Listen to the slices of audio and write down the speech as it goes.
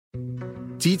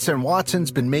Dietz and Watson's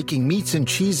been making meats and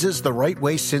cheeses the right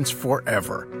way since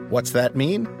forever. What's that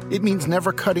mean? It means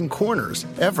never cutting corners,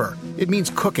 ever. It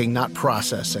means cooking, not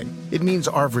processing. It means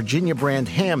our Virginia brand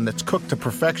ham that's cooked to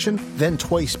perfection, then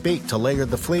twice baked to layer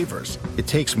the flavors. It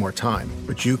takes more time,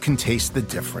 but you can taste the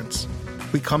difference.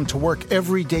 We come to work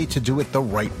every day to do it the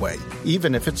right way,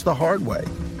 even if it's the hard way.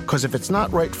 Because if it's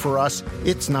not right for us,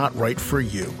 it's not right for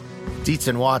you. Dietz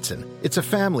and Watson, it's a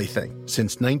family thing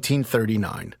since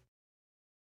 1939.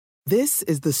 This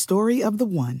is the story of the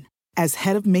one. As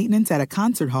head of maintenance at a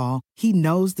concert hall, he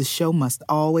knows the show must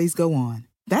always go on.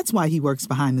 That's why he works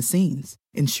behind the scenes,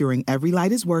 ensuring every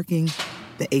light is working,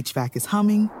 the HVAC is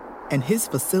humming, and his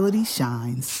facility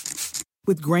shines.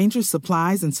 With Grainger's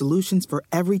supplies and solutions for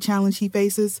every challenge he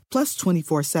faces, plus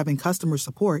 24/7 customer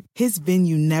support, his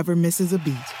venue never misses a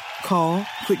beat. Call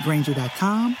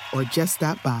quickgrainger.com or just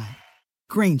stop by.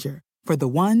 Grainger, for the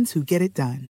ones who get it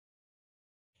done.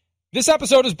 This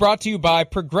episode is brought to you by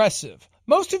Progressive.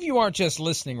 Most of you aren't just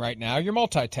listening right now, you're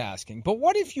multitasking. But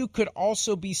what if you could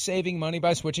also be saving money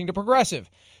by switching to Progressive?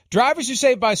 Drivers who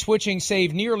save by switching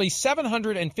save nearly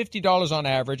 $750 on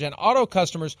average, and auto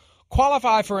customers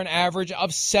qualify for an average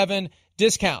of 7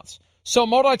 discounts. So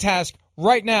multitask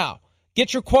right now.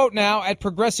 Get your quote now at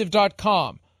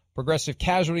Progressive.com. Progressive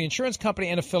Casualty Insurance Company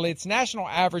and affiliates, national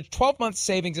average 12-month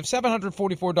savings of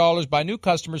 $744 by new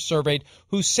customers surveyed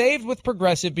who saved with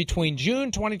Progressive between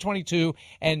June 2022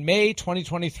 and May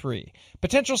 2023.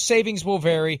 Potential savings will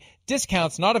vary.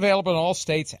 Discounts not available in all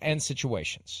states and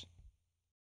situations.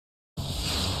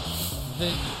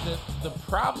 The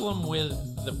problem with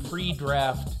the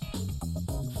pre-draft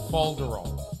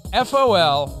folderol.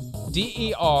 Folderol.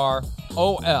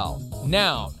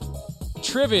 Noun.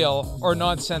 Trivial or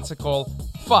nonsensical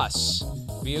fuss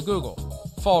via Google.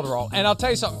 Folderol. And I'll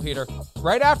tell you something, Peter.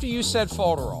 Right after you said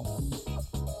folderol,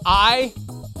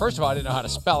 first of all, I didn't know how to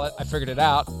spell it. I figured it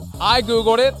out. I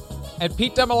Googled it, and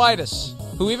Pete Demolitis,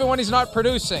 who even when he's not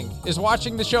producing, is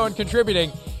watching the show and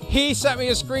contributing, he sent me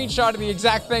a screenshot of the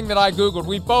exact thing that I Googled.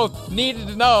 We both needed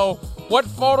to know what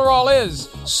folderol is.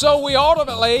 So we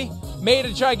ultimately made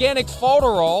a gigantic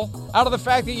folderol out of the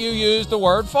fact that you used the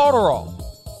word folderol.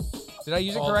 Did I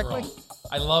use it correctly?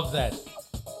 I love that.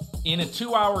 In a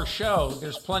 2-hour show,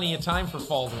 there's plenty of time for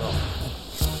folderol.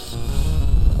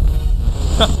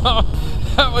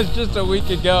 That was just a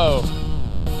week ago.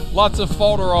 Lots of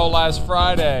folderol last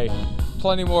Friday.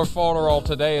 Plenty more folderol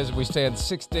today as we stand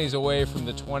 6 days away from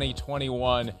the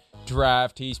 2021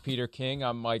 draft. He's Peter King.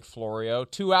 I'm Mike Florio.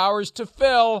 2 hours to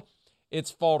fill.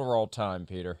 It's folderol time,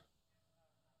 Peter.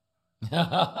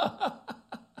 Hi,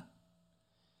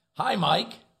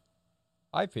 Mike.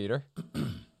 Hi, Peter.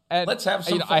 And let's have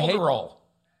some folderol.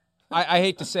 I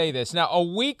hate to say this. Now, a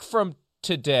week from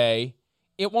today,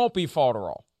 it won't be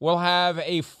folderol. We'll have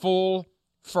a full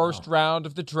first round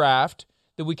of the draft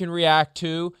that we can react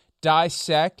to,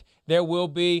 dissect. There will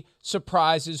be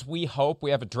surprises, we hope.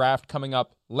 We have a draft coming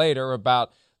up later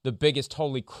about the biggest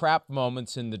holy crap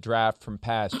moments in the draft from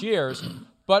past years.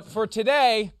 But for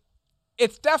today,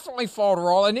 it's definitely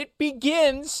folderol, and it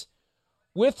begins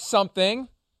with something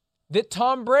that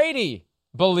Tom Brady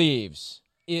believes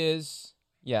is,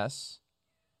 yes,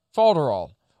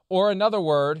 folderol, or another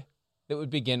word that would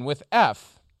begin with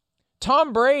F.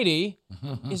 Tom Brady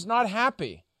is not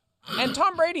happy. And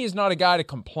Tom Brady is not a guy to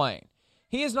complain.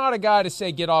 He is not a guy to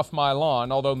say, get off my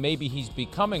lawn, although maybe he's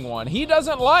becoming one. He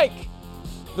doesn't like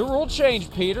the rule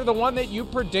change, Peter, the one that you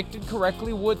predicted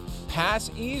correctly would pass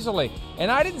easily.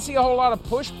 And I didn't see a whole lot of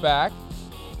pushback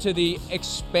to the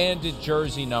expanded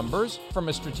jersey numbers from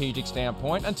a strategic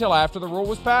standpoint until after the rule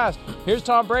was passed. Here's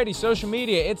Tom Brady, social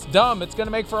media. It's dumb. It's going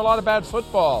to make for a lot of bad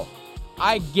football.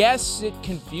 I guess it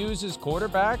confuses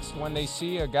quarterbacks when they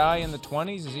see a guy in the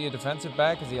 20s. Is he a defensive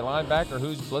back? Is he a linebacker?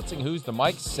 Who's blitzing? Who's the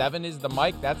Mike? 7 is the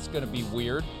Mike. That's going to be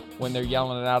weird when they're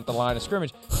yelling it out at the line of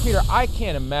scrimmage. Peter, I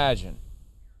can't imagine,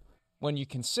 when you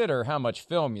consider how much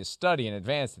film you study in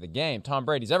advance of the game, Tom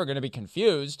Brady's ever going to be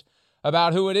confused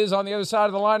about who it is on the other side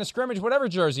of the line of scrimmage, whatever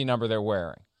jersey number they're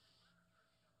wearing.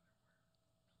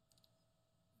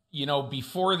 You know,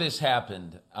 before this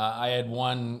happened, I had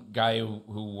one guy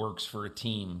who works for a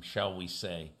team, shall we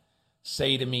say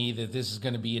to me that this is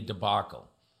going to be a debacle.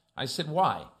 I said,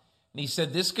 why? And he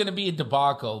said, this is going to be a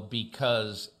debacle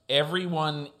because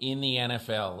everyone in the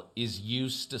NFL is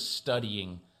used to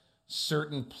studying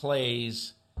certain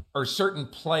plays or certain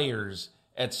players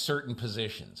at certain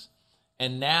positions.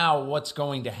 And now what's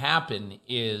going to happen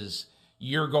is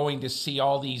you're going to see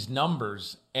all these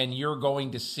numbers and you're going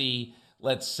to see,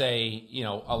 let's say, you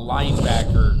know, a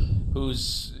linebacker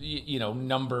who's, you know,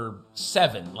 number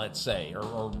 7, let's say, or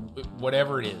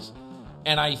whatever it is.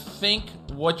 And I think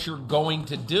what you're going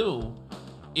to do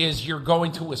is you're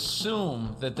going to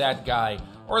assume that guy,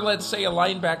 or let's say a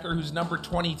linebacker who's number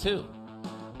 22,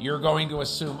 you're going to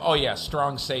assume, oh yeah,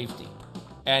 strong safety.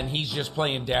 And he's just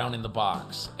playing down in the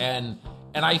box. And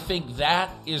I think that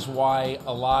is why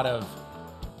a lot of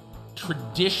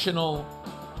traditional,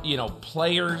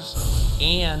 players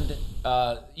and,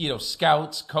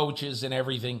 scouts, coaches, and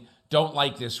everything don't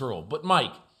like this rule. But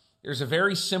Mike, there's a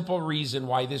very simple reason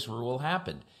why this rule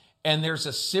happened. And there's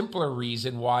a simpler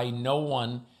reason why no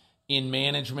one in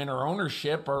management or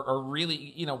ownership or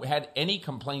really, had any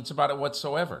complaints about it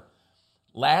whatsoever.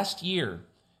 Last year,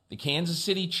 the Kansas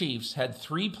City Chiefs had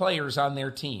 3 players on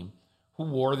their team who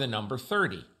wore the number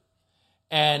 30.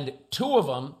 And 2 of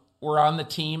them were on the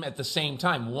team at the same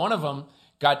time. One of them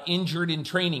got injured in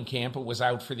training camp and was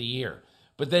out for the year.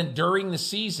 But then during the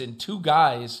season, 2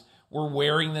 guys were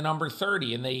wearing the number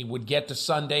 30, and they would get to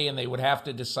Sunday and they would have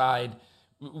to decide,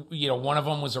 one of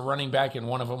them was a running back and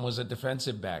one of them was a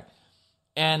defensive back.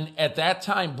 And at that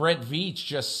time, Brett Veach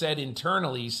just said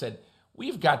internally, he said,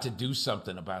 we've got to do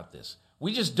something about this.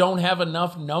 We just don't have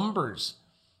enough numbers,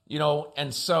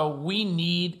 and so we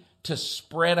need to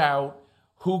spread out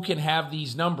who can have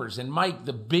these numbers. And Mike,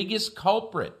 the biggest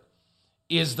culprit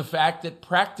is the fact that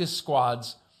practice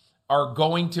squads are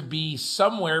going to be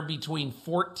somewhere between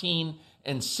 14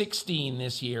 and 16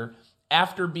 this year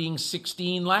after being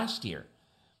 16 last year.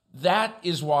 That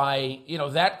is why,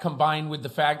 that combined with the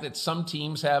fact that some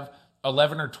teams have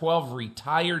 11 or 12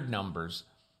 retired numbers,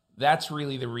 that's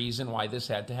really the reason why this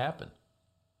had to happen.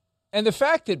 And the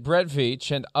fact that Brett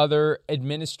Veach and other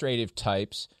administrative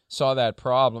types saw that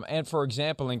problem, and for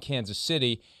example, in Kansas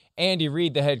City, Andy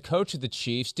Reid, the head coach of the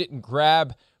Chiefs, didn't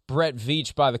grab Brett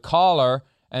Veach by the collar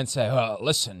and say, well,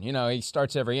 listen, he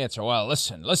starts every answer. Well,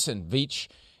 listen, Veach,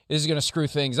 this is going to screw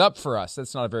things up for us.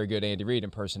 That's not a very good Andy Reid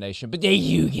impersonation, but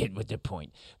you get with the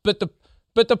point. But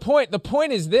the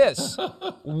point is this.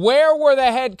 Where were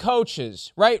the head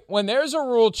coaches, right? When there's a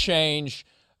rule change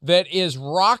that is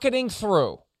rocketing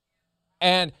through,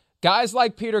 and guys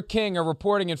like Peter King are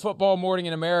reporting in Football Morning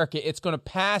in America, it's going to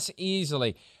pass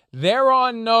easily. They're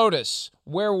on notice.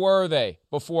 Where were they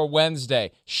before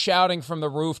Wednesday, shouting from the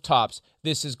rooftops,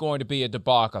 this is going to be a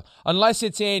debacle? Unless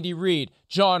it's Andy Reid,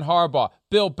 John Harbaugh,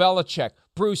 Bill Belichick,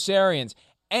 Bruce Arians,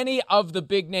 any of the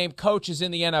big-name coaches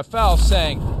in the NFL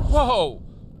saying,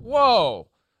 whoa,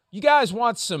 you guys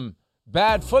want some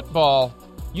bad football,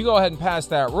 you go ahead and pass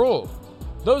that rule.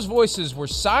 Those voices were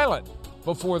silent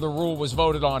before the rule was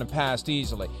voted on and passed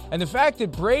easily. And the fact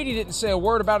that Brady didn't say a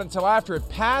word about it until after it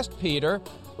passed, Peter,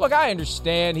 look, I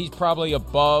understand he's probably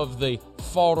above the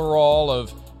falderall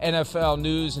of NFL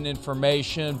news and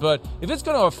information, but if it's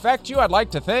going to affect you, I'd like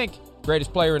to think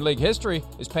greatest player in league history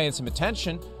is paying some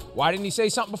attention. Why didn't he say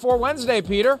something before Wednesday,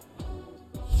 Peter?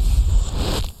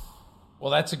 Well,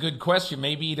 that's a good question.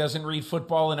 Maybe he doesn't read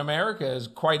Football in America as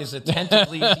quite as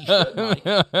attentively as he should, Mike.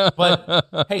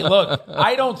 But, hey, look,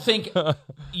 I don't think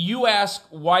you ask,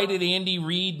 why did Andy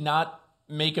Reid not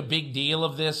make a big deal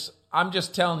of this? I'm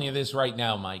just telling you this right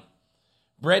now, Mike.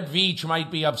 Brett Veach might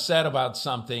be upset about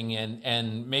something,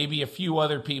 and maybe a few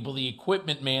other people, the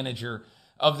equipment manager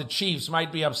of the Chiefs,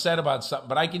 might be upset about something.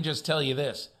 But I can just tell you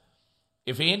this.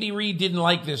 If Andy Reid didn't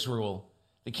like this rule,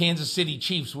 the Kansas City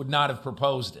Chiefs would not have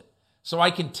proposed it. So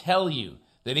I can tell you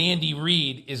that Andy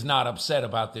Reid is not upset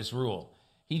about this rule.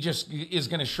 He just is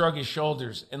going to shrug his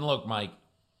shoulders. And look, Mike,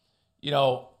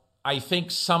 I think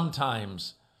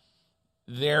sometimes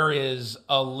there is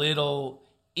a little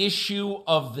issue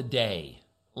of the day,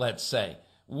 let's say,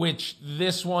 which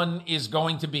this one is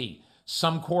going to be.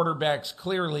 Some quarterbacks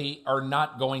clearly are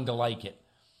not going to like it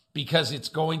because it's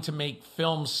going to make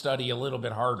film study a little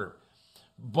bit harder.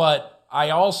 But I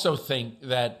also think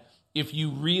that if you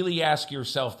really ask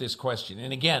yourself this question,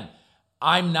 and again,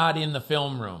 I'm not in the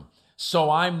film room, so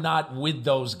I'm not with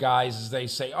those guys as they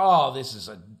say, oh, this is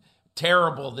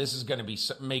terrible, this is going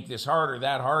to make this harder,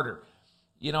 that harder.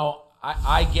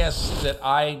 I guess that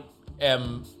I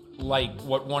am like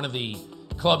what one of the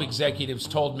club executives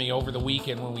told me over the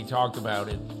weekend when we talked about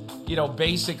it.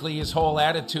 Basically his whole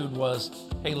attitude was,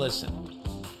 hey, listen,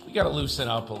 we got to loosen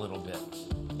up a little bit.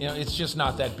 It's just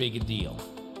not that big a deal.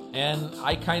 And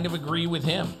I kind of agree with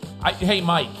him. Hey,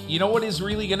 Mike, you know what is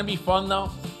really going to be fun, though?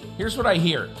 Here's what I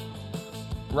hear.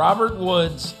 Robert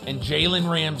Woods and Jalen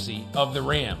Ramsey of the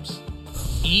Rams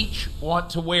each want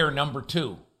to wear number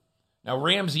 2. Now,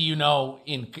 Ramsey,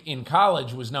 in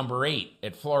college was number 8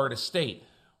 at Florida State.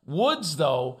 Woods,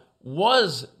 though,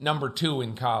 was number 2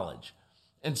 in college.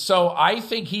 And so I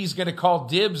think he's going to call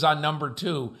dibs on number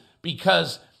 2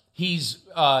 because he's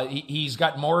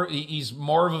more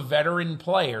of a veteran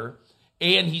player,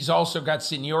 And he's also got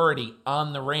seniority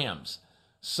on the Rams.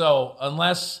 So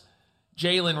unless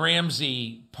Jalen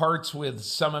Ramsey parts with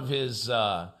some of his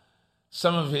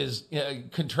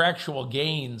contractual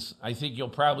gains, I think you'll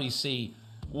probably see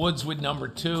Woods with number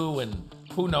 2, and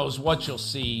who knows what you'll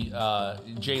see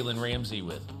Jalen Ramsey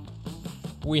with.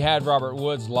 We had Robert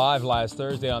Woods live last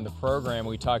Thursday on the program.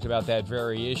 We talked about that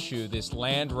very issue, this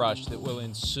land rush that will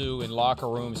ensue in locker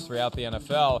rooms throughout the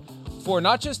NFL for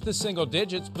not just the single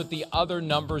digits, but the other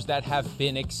numbers that have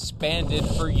been expanded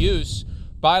for use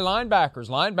by linebackers.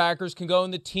 Linebackers can go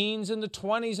in the teens and the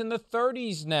 20s and the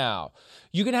 30s now.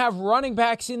 You can have running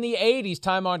backs in the 80s.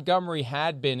 Ty Montgomery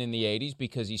had been in the 80s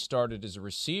because he started as a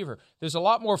receiver. There's a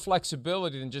lot more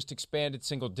flexibility than just expanded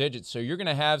single digits, so you're going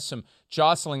to have some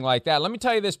jostling like that. Let me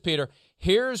tell you this, Peter.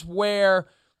 Here's where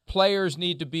players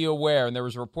need to be aware. And there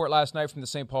was a report last night from the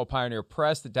St. Paul Pioneer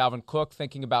Press that Dalvin Cook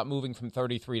thinking about moving from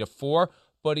 33 to 4,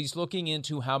 but he's looking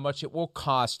into how much it will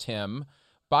cost him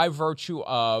by virtue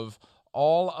of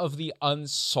all of the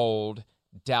unsold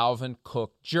Dalvin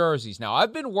Cook jerseys. Now,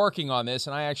 I've been working on this,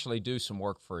 and I actually do some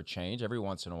work for a change. Every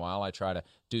once in a while, I try to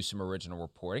do some original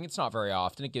reporting. It's not very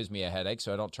often. It gives me a headache,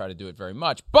 so I don't try to do it very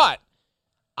much. But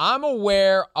I'm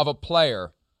aware of a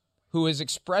player who has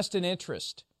expressed an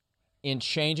interest in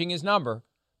changing his number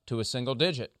to a single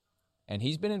digit. And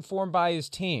he's been informed by his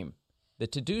team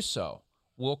that to do so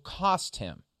will cost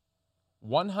him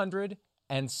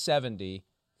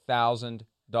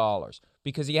 $170,000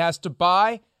 because he has to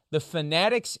buy the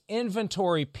Fanatics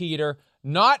inventory, Peter,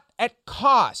 not at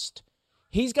cost.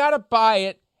 He's got to buy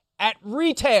it at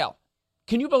retail.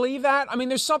 Can you believe that? I mean,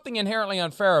 there's something inherently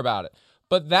unfair about it.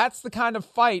 But that's the kind of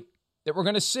fight that we're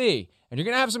going to see. And you're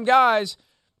going to have some guys,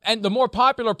 and the more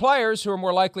popular players who are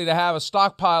more likely to have a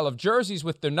stockpile of jerseys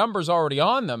with their numbers already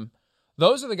on them,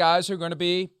 those are the guys who are going to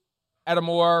be at a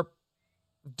more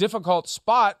difficult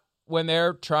spot when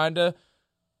they're trying to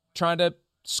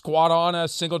squat on a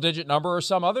single-digit number or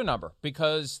some other number,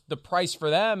 because the price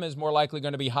for them is more likely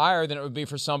going to be higher than it would be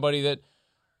for somebody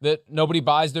that nobody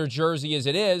buys their jersey as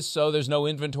it is, so there's no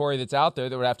inventory that's out there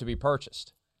that would have to be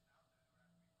purchased.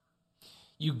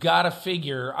 You got to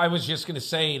figure, I was just going to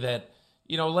say that,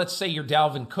 let's say you're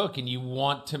Dalvin Cook and you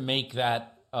want to make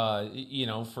that,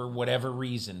 for whatever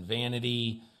reason,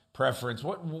 vanity, preference,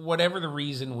 whatever the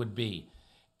reason would be.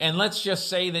 And let's just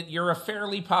say that you're a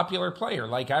fairly popular player.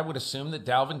 Like I would assume that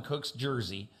Dalvin Cook's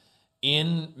jersey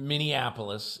in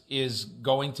Minneapolis is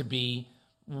going to be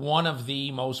one of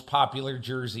the most popular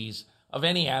jerseys of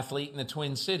any athlete in the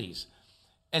Twin Cities.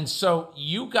 And so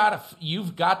you've got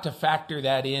to factor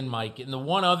that in, Mike. And the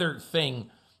one other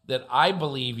thing that I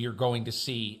believe you're going to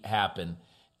see happen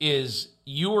is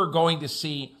you are going to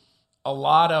see a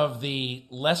lot of the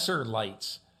lesser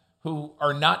lights who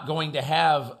are not going to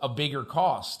have a bigger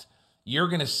cost. You're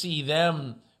going to see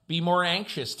them be more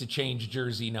anxious to change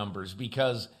jersey numbers,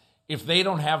 because if they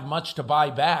don't have much to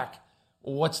buy back,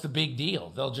 well, what's the big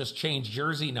deal? They'll just change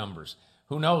jersey numbers.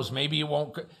 Who knows? Maybe it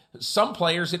won't. Some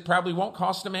players, it probably won't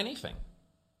cost them anything.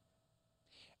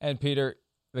 And Peter,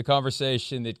 the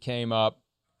conversation that came up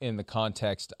in the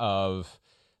context of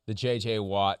the J.J.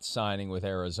 Watt signing with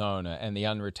Arizona and the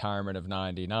unretirement of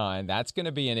 99, that's going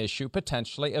to be an issue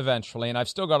potentially, eventually. And I've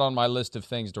still got on my list of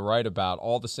things to write about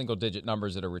all the single-digit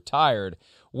numbers that are retired.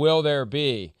 Will there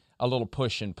be a little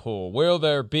push and pull? Will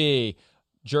there be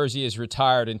jersey is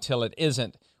retired until it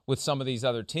isn't with some of these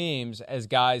other teams as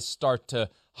guys start to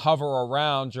hover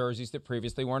around jerseys that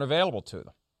previously weren't available to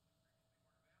them?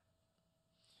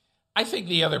 I think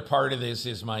the other part of this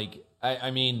is, Mike,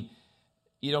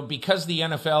 because the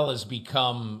NFL has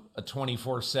become a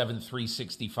 24/7,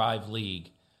 365 league,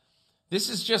 this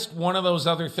is just one of those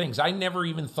other things. I never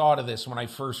even thought of this when I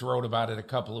first wrote about it a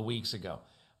couple of weeks ago.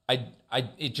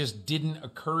 It just didn't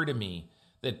occur to me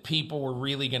that people were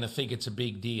really going to think it's a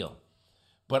big deal.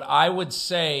 But I would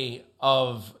say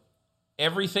of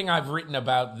everything I've written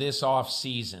about this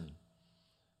offseason,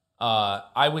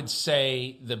 I would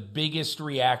say the biggest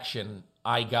reaction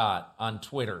I got on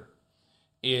Twitter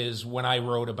is when I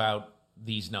wrote about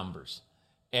these numbers.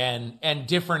 And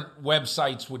different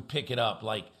websites would pick it up.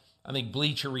 Like, I think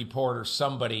Bleacher Report or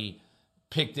somebody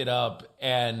picked it up.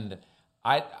 And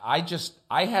I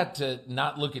had to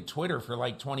not look at Twitter for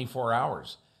like 24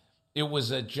 hours. It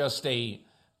was just a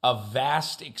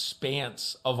vast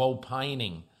expanse of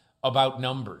opining about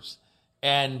numbers.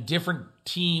 And different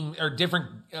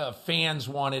fans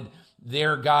wanted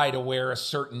their guy to wear a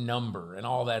certain number and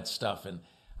all that stuff. And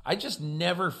I just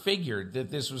never figured that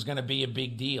this was going to be a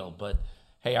big deal. But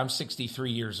hey, I'm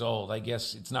 63 years old. I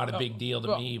guess it's not a big deal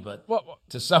to me, but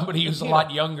to somebody who's a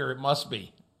lot younger, it must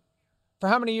be. For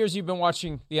how many years have you been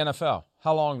watching the NFL?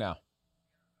 How long now?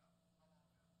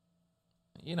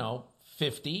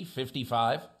 50,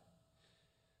 55.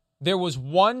 There was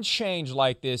one change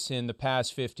like this in the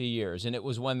past 50 years, and it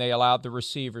was when they allowed the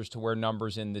receivers to wear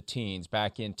numbers in the teens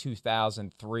back in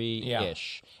 2003-ish.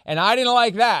 Yeah. And I didn't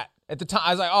like that. At the time,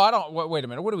 I was like, wait a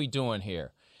minute, what are we doing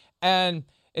here? And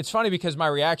it's funny because my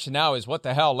reaction now is, what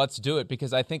the hell, let's do it,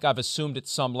 because I think I've assumed at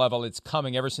some level it's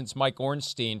coming ever since Mike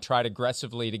Ornstein tried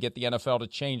aggressively to get the NFL to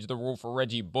change the rule for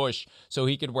Reggie Bush so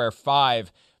he could wear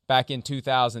 5 back in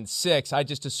 2006. I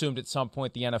just assumed at some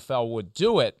point the NFL would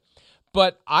do it.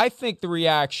 But I think the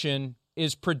reaction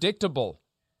is predictable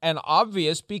and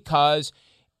obvious because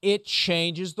it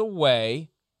changes the way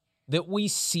that we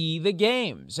see the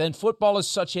games. And football is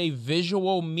such a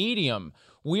visual medium.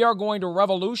 We are going to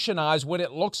revolutionize what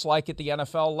it looks like at the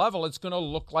NFL level. It's going to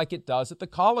look like it does at the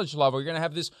college level. You're going to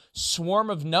have this swarm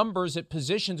of numbers at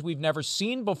positions we've never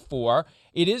seen before.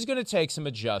 It is going to take some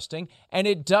adjusting, and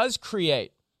it does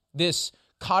create this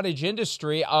cottage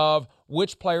industry of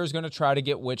which player is going to try to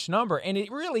get which number. And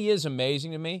it really is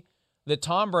amazing to me that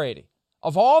Tom Brady,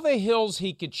 of all the hills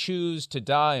he could choose to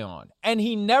die on, and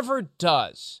he never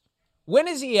does, when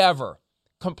has he ever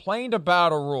complained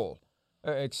about a rule,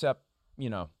 except,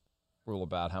 rule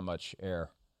about how much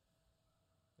air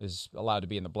is allowed to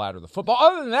be in the bladder of the football?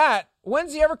 Other than that,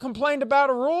 when's he ever complained about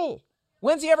a rule?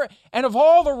 When's he ever? And of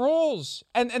all the rules,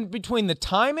 and between the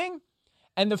timing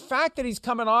and the fact that he's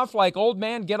coming off like old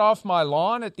man, get off my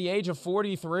lawn at the age of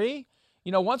 43,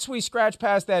 once we scratch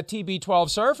past that TB12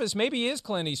 surface, maybe he is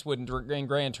Clint Eastwood in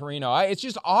Gran Torino. It's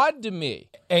just odd to me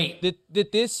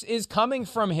that this is coming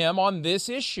from him on this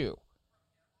issue.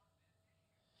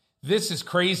 This is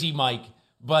crazy, Mike,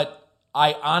 but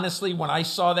I honestly, when I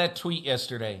saw that tweet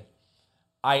yesterday,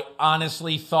 I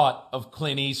honestly thought of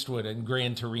Clint Eastwood and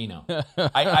Gran Torino.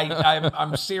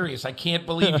 I'm serious. I can't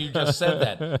believe you just said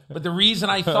that. But the reason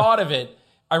I thought of it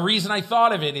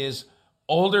is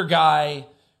older guy,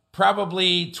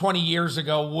 probably 20 years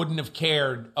ago wouldn't have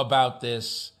cared about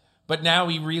this, but now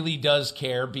he really does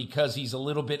care because he's a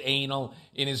little bit anal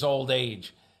in his old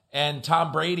age. And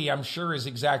Tom Brady, I'm sure, is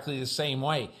exactly the same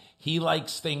way. He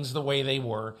likes things the way they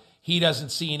were. He doesn't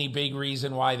see any big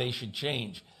reason why they should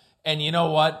change. And you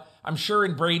know what? I'm sure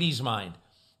in Brady's mind,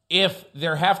 if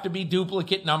there have to be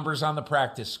duplicate numbers on the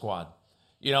practice squad,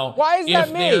 why is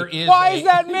that me? Why is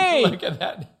that me? Look at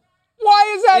that.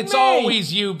 Why is that it's me? It's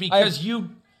always you because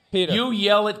you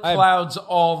yell at clouds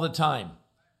all the time.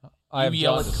 You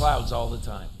yell at clouds all the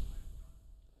time.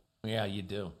 Yeah, you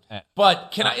do.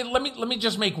 But let me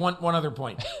just make one other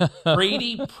point.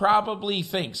 Brady probably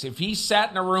thinks if he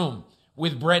sat in a room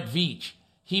with Brett Veach,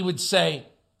 he would say,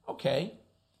 okay,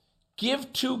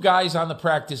 give 2 guys on the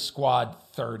practice squad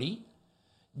 30.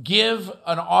 Give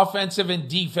an offensive and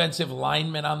defensive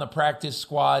lineman on the practice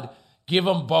squad. Give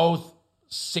them both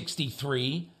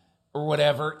 63 or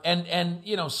whatever.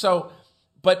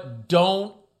 But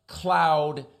don't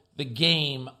cloud the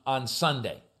game on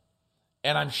Sunday.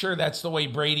 And I'm sure that's the way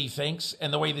Brady thinks.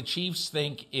 And the way the Chiefs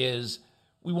think is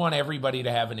we want everybody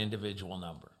to have an individual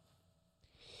number.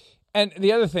 And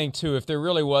the other thing, too, if there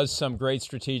really was some great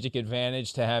strategic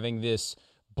advantage to having this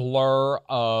blur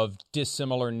of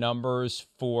dissimilar numbers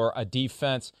for a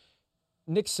defense,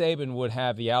 Nick Saban would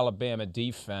have the Alabama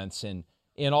defense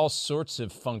in all sorts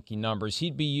of funky numbers.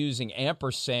 He'd be using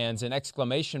ampersands and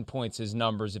exclamation points as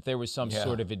numbers if there was some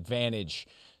sort of advantage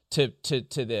to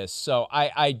this. So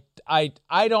I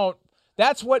don't –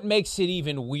 that's what makes it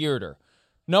even weirder.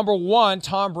 Number one,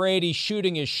 Tom Brady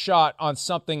shooting his shot on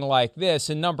something like this.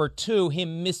 And number two,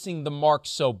 him missing the mark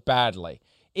so badly.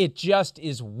 It just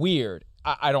is weird.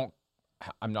 I'm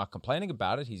not complaining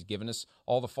about it. He's given us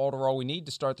all the folderol we need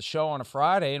to start the show on a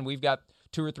Friday, and we've got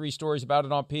 2 or 3 stories about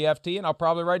it on PFT, and I'll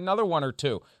probably write another 1 or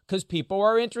 2 because people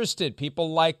are interested.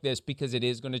 People like this because it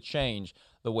is going to change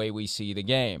the way we see the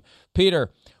game.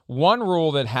 Peter, one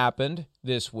rule that happened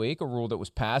this week, a rule that was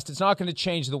passed, it's not going to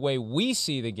change the way we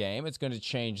see the game. It's going to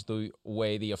change the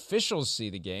way the officials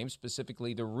see the game,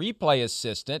 specifically the replay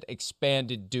assistant,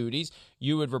 expanded duties.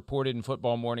 You had reported in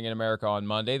Football Morning in America on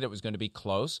Monday that it was going to be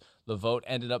close. The vote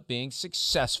ended up being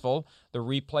successful. The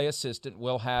replay assistant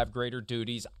will have greater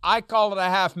duties. I call it a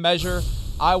half measure.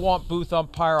 I want booth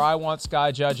umpire. I want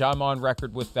sky judge. I'm on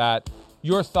record with that.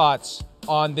 Your thoughts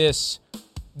on this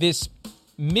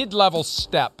mid-level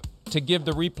step to give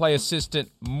the replay assistant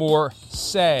more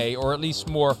say, or at least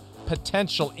more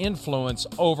potential influence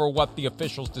over what the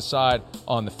officials decide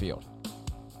on the field?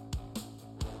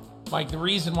 Mike, the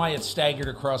reason why it's staggered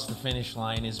across the finish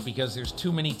line is because there's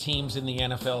too many teams in the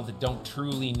NFL that don't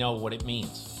truly know what it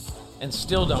means and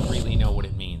still don't really know what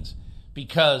it means,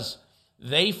 because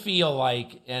they feel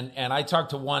like, and I talked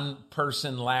to one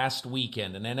person last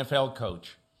weekend, an NFL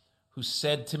coach, who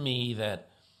said to me that,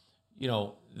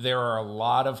 there are a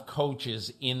lot of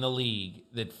coaches in the league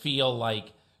that feel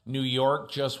like New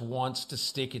York just wants to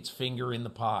stick its finger in the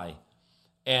pie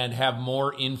and have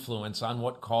more influence on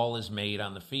what call is made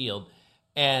on the field.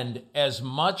 And as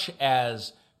much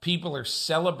as people are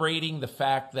celebrating the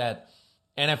fact that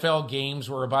NFL games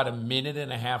were about a minute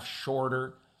and a half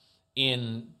shorter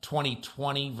in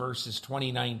 2020 versus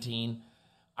 2019,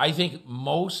 I think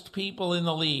most people in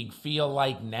the league feel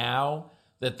like now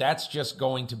that that's just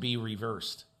going to be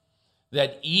reversed.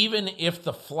 That even if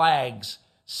the flags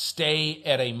stay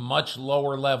at a much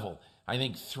lower level, I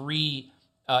think 3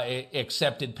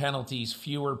 accepted penalties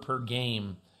fewer per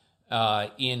game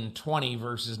in 20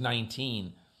 versus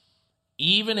 19,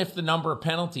 even if the number of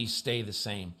penalties stay the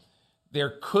same,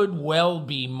 there could well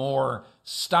be more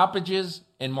stoppages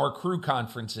and more crew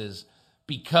conferences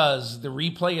because the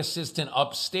replay assistant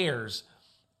upstairs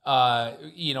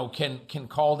can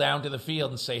call down to the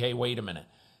field and say, hey, wait a minute.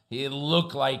 It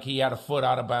looked like he had a foot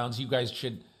out of bounds. You guys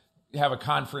should have a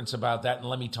conference about that and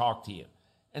let me talk to you.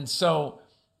 And so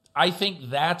I think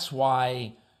that's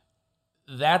why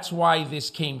this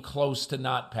came close to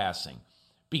not passing,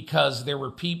 because there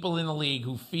were people in the league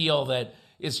who feel that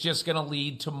it's just going to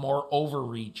lead to more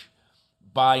overreach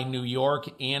by New York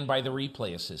and by the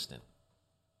replay assistant.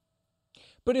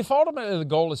 But if ultimately the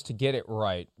goal is to get it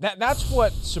right, that's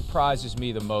what surprises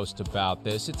me the most about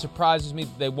this. It surprises me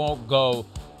that they won't go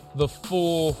the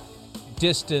full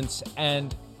distance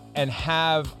and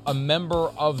have a member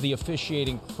of the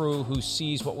officiating crew who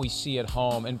sees what we see at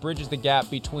home and bridges the gap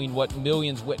between what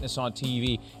millions witness on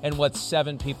TV and what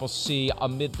 7 people see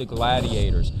amid the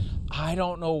gladiators. I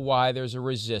don't know why there's a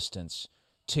resistance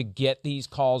to get these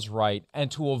calls right and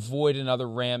to avoid another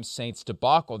Rams-Saints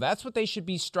debacle. That's what they should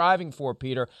be striving for,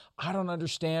 Peter. I don't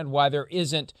understand why there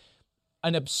isn't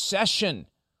an obsession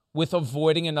with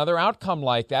avoiding another outcome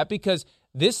like that, because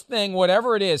this thing,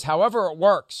 whatever it is, however it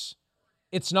works,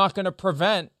 it's not going to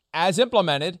prevent, as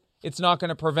implemented, it's not going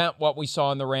to prevent what we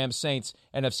saw in the Rams-Saints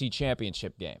NFC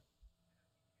Championship game.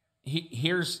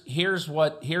 Here's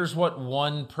what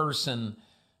one person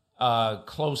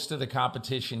close to the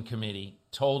competition committee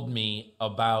told me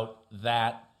about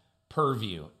that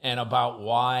purview and about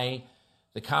why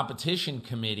the competition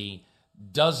committee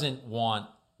doesn't want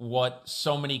what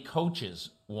so many coaches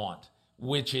want,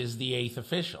 which is the 8th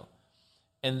official.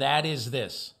 And that is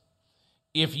this.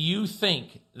 If you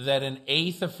think that an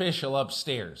 8th official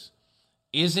upstairs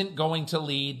isn't going to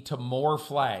lead to more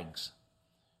flags,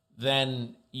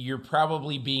 then you're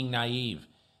probably being naive.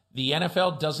 The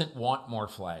NFL doesn't want more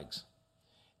flags.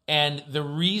 And the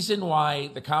reason why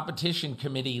the competition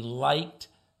committee liked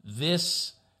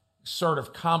this sort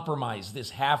of compromise,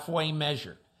 this halfway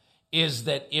measure, is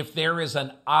that if there is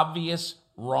an obvious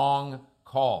wrong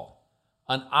call,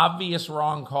 like,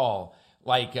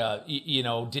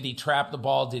 did he trap the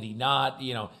ball? Did he not?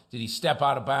 Did he step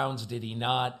out of bounds? Did he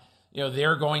not?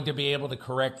 They're going to be able to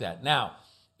correct that. Now,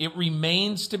 it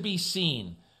remains to be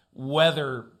seen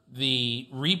whether the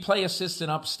replay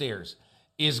assistant upstairs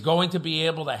is going to be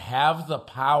able to have the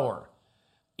power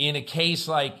in a case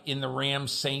like in the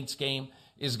Rams-Saints game,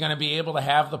 is going to be able to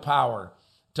have the power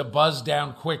to buzz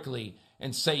down quickly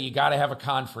and say, you got to have a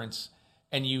conference,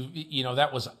 and that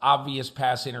was obvious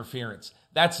pass interference.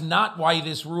 That's not why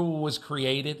this rule was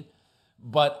created,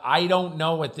 but I don't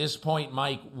know at this point,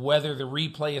 Mike, whether the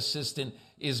replay assistant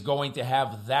is going to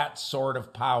have that sort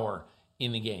of power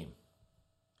in the game.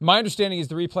 My understanding is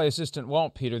the replay assistant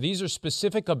won't, Peter. These are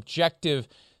specific objective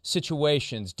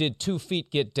situations. Did 2 feet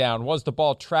get down? Was the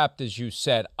ball trapped, as you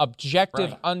said?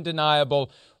 Objective, right.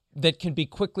 Undeniable, that can be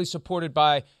quickly supported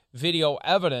by video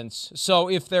evidence. So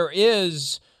if there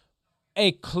is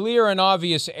a clear and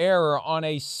obvious error on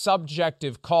a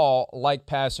subjective call like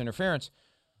pass interference,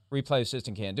 replay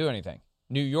assistant can't do anything.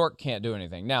 New York can't do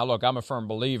anything. Now, look, I'm a firm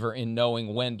believer in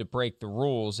knowing when to break the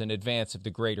rules in advance of the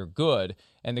greater good,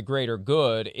 and the greater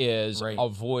good is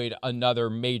avoid another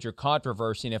major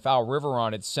controversy. And if Al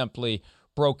Riveron had simply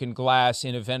broken glass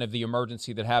in event of the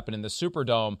emergency that happened in the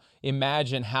Superdome,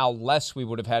 imagine how less we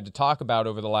would have had to talk about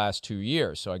over the last 2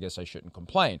 years. So I guess I shouldn't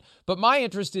complain. But my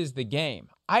interest is the game.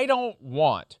 I don't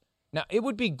want. Now, it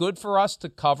would be good for us to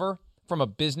cover from a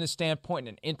business standpoint,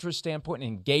 an interest standpoint, an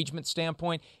engagement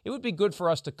standpoint. It would be good for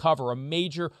us to cover a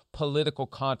major political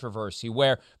controversy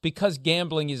where, because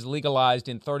gambling is legalized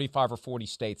in 35 or 40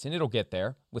 states, and it'll get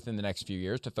there, within the next few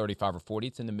years to 35 or 40.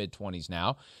 It's in the mid-20s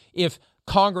now. If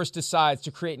Congress decides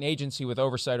to create an agency with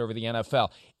oversight over the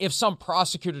NFL, if some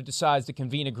prosecutor decides to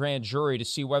convene a grand jury to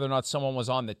see whether or not someone was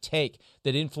on the take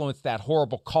that influenced that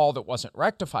horrible call that wasn't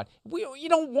rectified, you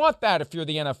don't want that if you're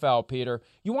the NFL, Peter.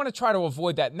 You want to try to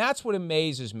avoid that, and that's what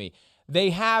amazes me.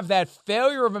 They have that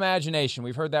failure of imagination.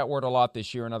 We've heard that word a lot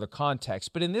this year in other contexts.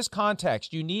 But in this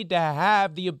context, you need to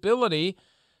have the ability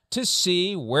to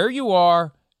see where you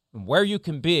are and where you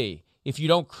can be if you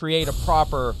don't create a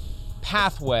proper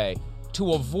pathway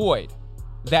to avoid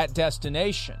that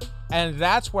destination. And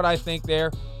that's what I think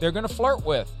they're going to flirt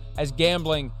with as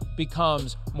gambling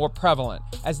becomes more prevalent,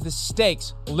 as the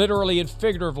stakes literally and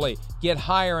figuratively get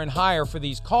higher and higher for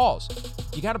these calls.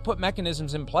 You got to put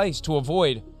mechanisms in place to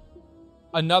avoid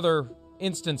another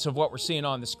instance of what we're seeing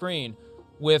on the screen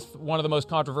with one of the most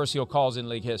controversial calls in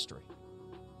league history.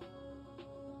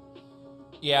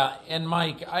 Yeah, and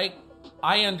Mike, I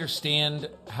understand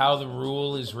how the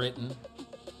rule is written.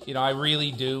 You know, I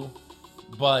really do.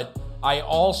 But I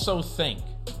also think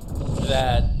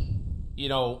that, you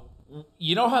know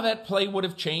how that play would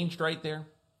have changed right there?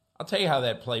 I'll tell you how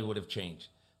that play would have changed.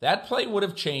 That play would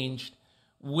have changed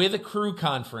with a crew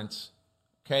conference,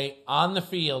 okay, on the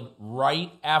field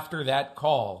right after that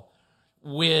call,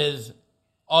 with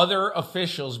other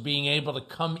officials being able to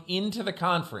come into the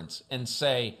conference and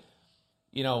say,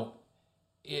 you know,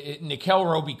 Nickel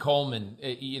Roby-Coleman,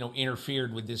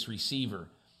 interfered with this receiver.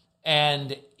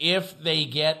 And if they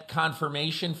get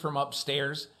confirmation from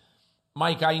upstairs,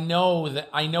 Mike, I know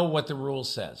what the rule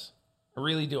says. I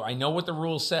really do. I know what the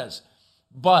rule says.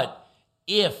 But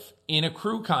if in a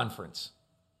crew conference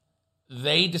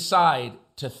they decide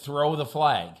to throw the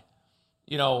flag,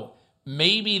 you know,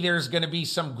 maybe there's going to be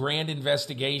some grand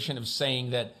investigation of saying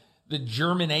that the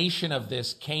germination of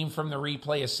this came from the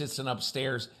replay assistant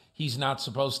upstairs. He's not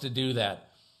supposed to do that.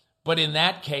 But in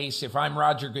that case, if I'm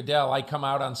Roger Goodell, I come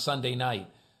out on Sunday night,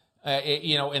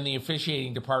 in the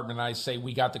officiating department, I say,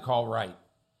 we got the call right.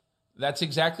 That's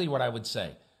exactly what I would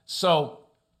say. So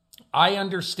I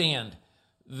understand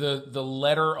the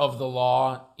letter of the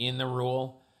law in the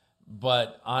rule,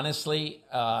 but honestly,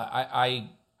 I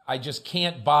just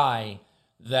can't buy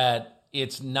that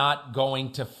it's not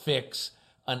going to fix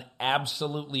an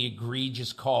absolutely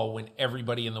egregious call when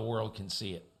everybody in the world can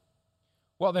see it.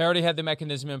 Well, they already had the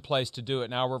mechanism in place to do it.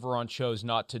 Now Riveron chose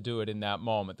not to do it in that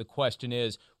moment. The question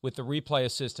is, with the replay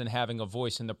assistant having a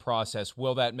voice in the process,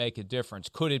 will that make a difference?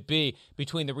 Could it be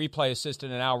between the replay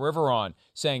assistant and Al Riveron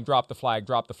saying, drop the flag,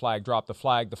 drop the flag, drop the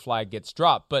flag gets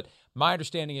dropped? But my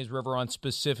understanding is Riveron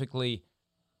specifically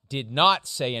did not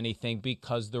say anything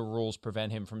because the rules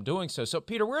prevent him from doing so. So,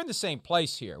 Peter, we're in the same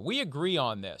place here. We agree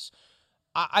on this.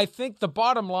 I think the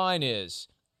bottom line is,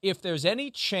 if there's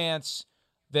any chance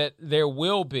that there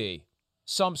will be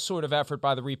some sort of effort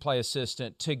by the replay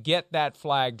assistant to get that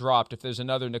flag dropped, if there's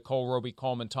another Nickel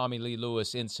Roby-Coleman, Tommy Lee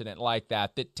Lewis incident like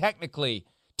that technically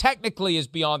is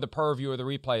beyond the purview of the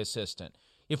replay assistant.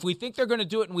 If we think they're going to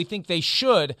do it and we think they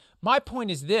should, my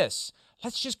point is this: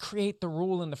 let's just create the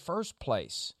rule in the first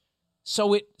place. So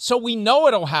we know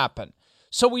it'll happen.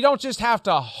 So we don't just have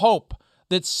to hope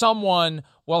that someone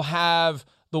will have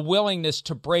the willingness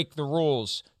to break the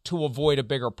rules to avoid a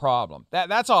bigger problem.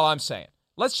 That's all I'm saying.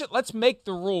 Let's make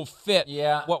the rule fit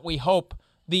what we hope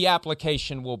the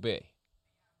application will be.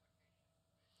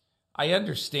 I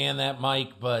understand that,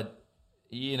 Mike, but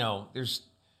there's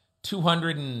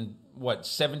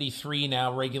 273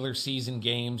 now regular season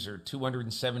games, or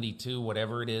 272,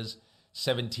 whatever it is,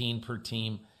 17 per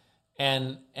team.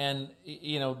 And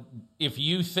if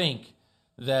you think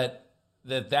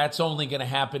that's only going to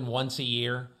happen once a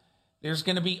year, there's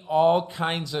going to be all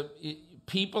kinds of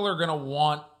people are going to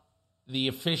want the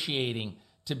officiating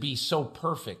to be so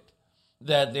perfect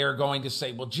that they're going to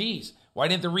say, well, geez, why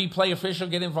didn't the replay official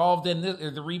get involved in this, or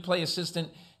the replay assistant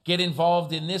get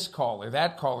involved in this call or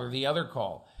that call or the other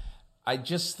call? I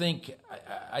just think,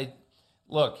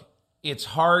 look, it's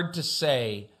hard to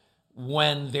say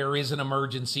when there is an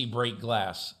emergency break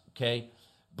glass, okay?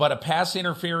 But a pass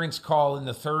interference call in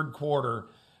the third quarter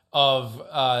of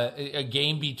a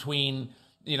game between,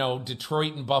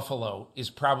 Detroit and Buffalo is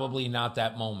probably not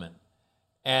that moment.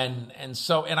 And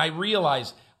I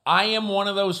realize I am one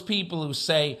of those people who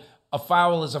say a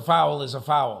foul is a foul is a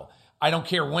foul. I don't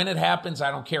care when it happens. I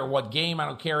don't care what game. I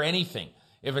don't care anything.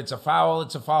 If it's a foul,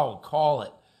 it's a foul. Call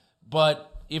it.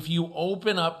 But if you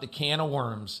open up the can of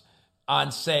worms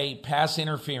on, say, pass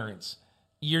interference,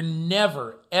 you're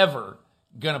never, ever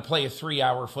going to play a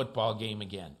 3-hour football game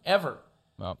again, ever.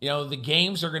 Wow. The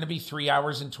games are going to be 3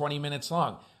 hours and 20 minutes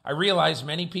long. I realize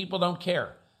many people don't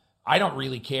care. I don't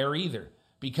really care either.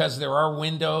 because there are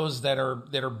windows that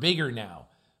are bigger now.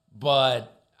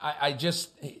 But I just,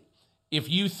 if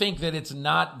you think that it's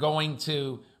not going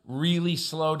to really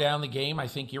slow down the game, I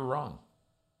think you're wrong.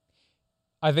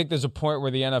 I think there's a point where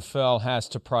the NFL has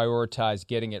to prioritize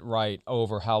getting it right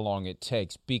over how long it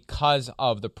takes because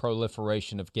of the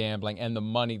proliferation of gambling and the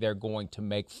money they're going to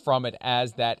make from it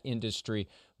as that industry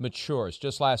matures.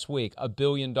 Just last week, $1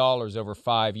 billion over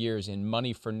 5 years in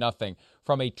money for nothing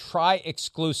from a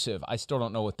tri-exclusive, I still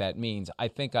don't know what that means, I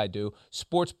think I do,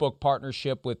 sportsbook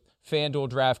partnership with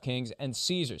FanDuel, DraftKings, and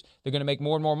Caesars. They're going to make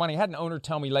more and more money. I had an owner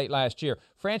tell me late last year,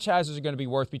 franchises are going to be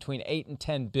worth between 8 and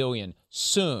 10 billion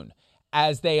soon,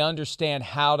 as they understand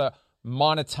how to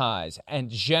monetize and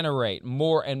generate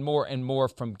more and more and more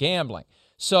from gambling.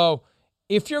 So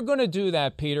if you're going to do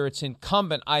that, Peter, it's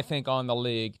incumbent, I think, on the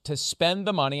league to spend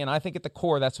the money, and I think at the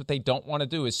core that's what they don't want to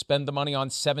do, is spend the money on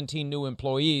 17 new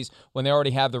employees when they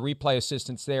already have the replay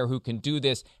assistants there who can do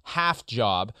this half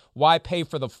job. Why pay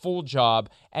for the full job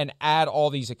and add all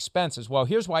these expenses? Well,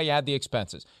 here's why you add the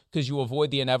expenses, because you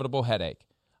avoid the inevitable headache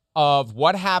of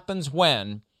what happens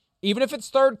when, even if it's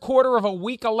third quarter of a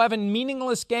Week 11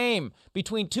 meaningless game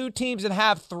between two teams that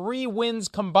have 3 wins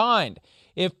combined,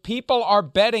 if people are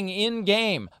betting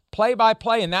in-game,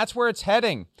 play-by-play, and that's where it's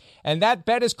heading, and that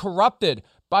bet is corrupted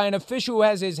by an official who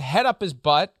has his head up his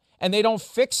butt, and they don't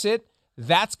fix it,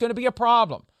 that's going to be a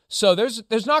problem. So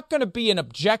there's not going to be an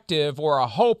objective or a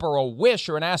hope or a wish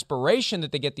or an aspiration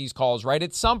that they get these calls right.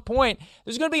 At some point,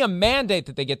 there's going to be a mandate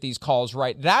that they get these calls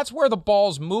right. That's where the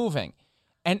ball's moving.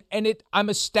 And I'm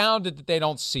astounded that they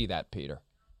don't see that, Peter.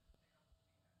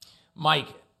 Mike,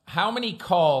 how many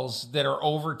calls that are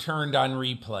overturned on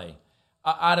replay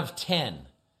out of 10?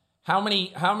 How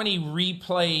many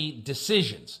replay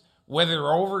decisions, whether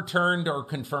they're overturned or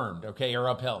confirmed, okay, or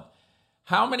upheld?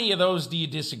 How many of those do you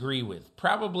disagree with?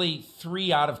 Probably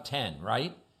 3 out of 10,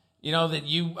 right? You know, that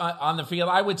you on the field.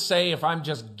 I would say, if I'm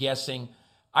just guessing,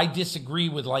 I disagree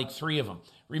with like 3 of them.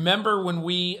 Remember when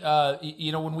we had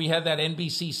that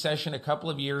NBC session a couple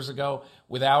of years ago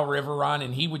with Al River on,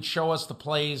 and he would show us the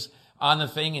plays on the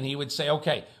thing, and he would say,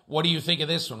 okay, what do you think of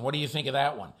this one? What do you think of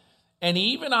that one? And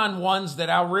even on ones that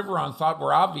Al Riveron thought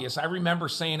were obvious, I remember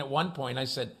saying at one point, I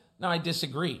said, no, I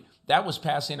disagree. That was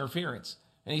pass interference.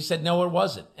 And he said, no, it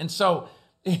wasn't. And so,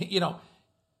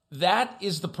 that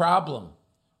is the problem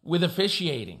with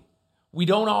officiating. We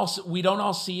don't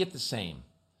all see it the same.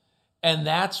 And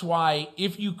that's why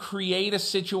if you create a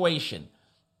situation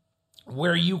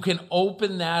where you can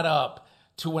open that up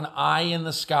to an eye in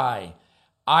the sky,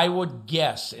 I would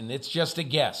guess, and it's just a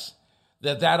guess,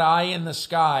 that eye in the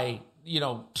sky,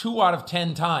 2 out of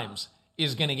 10 times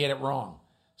is going to get it wrong.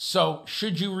 So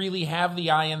should you really have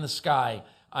the eye in the sky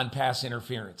on pass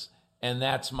interference? And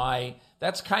that's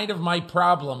kind of my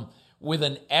problem with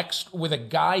a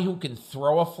guy who can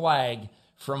throw a flag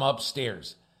from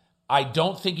upstairs. I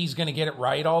don't think he's going to get it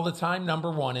right all the time,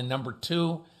 number one. And number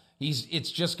two,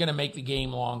 it's just going to make the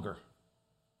game longer.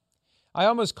 I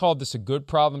almost called this a good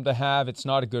problem to have. It's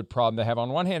not a good problem to have. On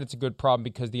one hand, it's a good problem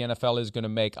because the NFL is going to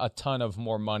make a ton of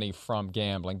more money from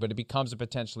gambling, but it becomes a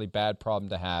potentially bad problem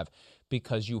to have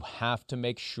because you have to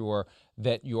make sure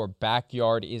that your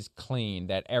backyard is clean,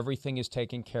 that everything is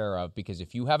taken care of, because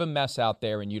if you have a mess out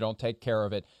there and you don't take care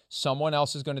of it, someone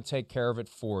else is going to take care of it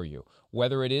for you,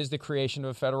 whether it is the creation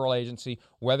of a federal agency,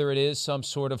 whether it is some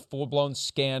sort of full-blown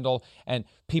scandal and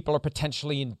people are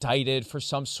potentially indicted for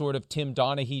some sort of Tim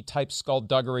Donaghy-type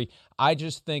skullduggery. I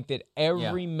just think that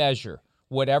every measure,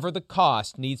 whatever the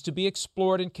cost, needs to be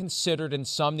explored and considered, and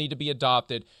some need to be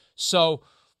adopted. So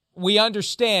we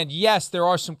understand, yes, there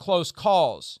are some close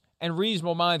calls, and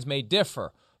reasonable minds may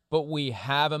differ, but we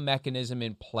have a mechanism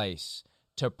in place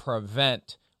to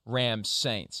prevent Rams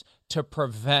Saints, to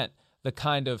prevent the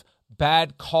kind of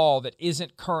bad call that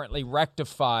isn't currently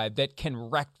rectified that can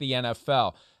wreck the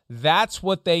NFL. That's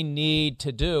what they need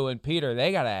to do. And Peter,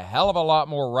 they got a hell of a lot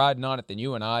more riding on it than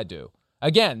you and I do.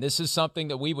 Again, this is something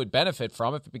that we would benefit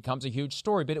from if it becomes a huge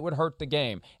story, but it would hurt the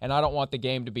game. And I don't want the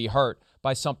game to be hurt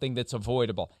by something that's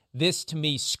avoidable. This, to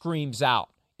me, screams out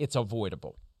it's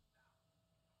avoidable.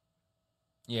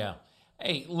 Yeah.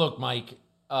 Hey, look, Mike,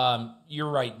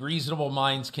 you're right. Reasonable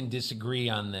minds can disagree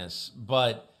on this,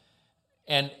 but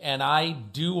and I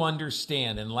do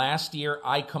understand. And last year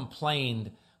I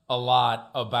complained a lot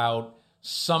about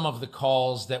some of the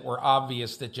calls that were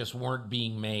obvious that just weren't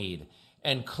being made.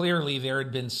 And clearly there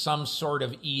had been some sort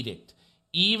of edict,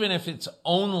 even if it's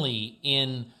only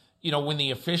in, when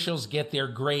the officials get their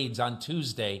grades on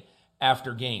Tuesday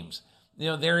after games.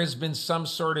 There has been some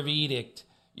sort of edict,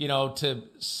 to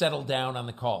settle down on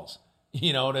the calls,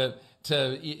 to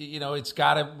it's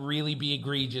got to really be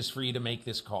egregious for you to make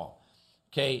this call.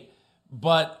 Okay.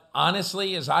 But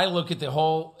honestly, as I look at the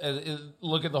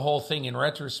whole thing in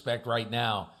retrospect right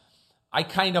now, I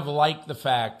kind of like the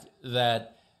fact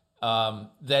that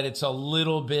it's a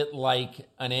little bit like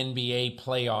an NBA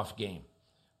playoff game,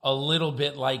 a little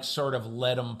bit like sort of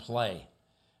let them play,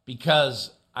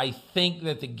 because I think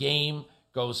that the game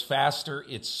goes faster,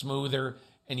 it's smoother,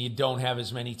 and you don't have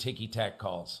as many ticky-tack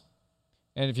calls.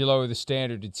 And if you lower the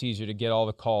standard, it's easier to get all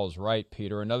the calls right,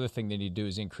 Peter. Another thing they need to do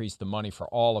is increase the money for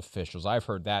all officials. I've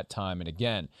heard that time and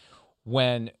again.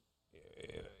 When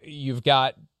you've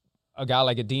got a guy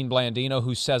like a Dean Blandino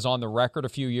who says on the record a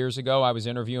few years ago, I was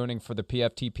interviewing him for the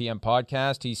PFTPM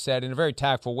podcast, he said in a very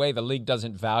tactful way, the league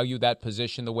doesn't value that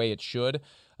position the way it should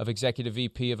of executive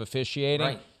VP of officiating.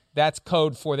 Right. That's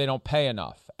code for they don't pay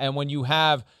enough. And when you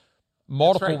have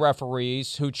multiple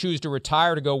referees who choose to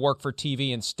retire to go work for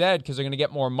TV instead because they're going to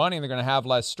get more money and they're going to have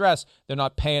less stress, they're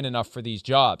not paying enough for these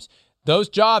jobs. Those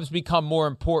jobs become more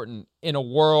important in a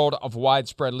world of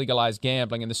widespread legalized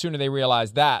gambling, and the sooner they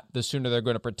realize that, the sooner they're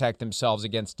going to protect themselves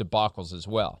against debacles as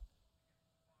well.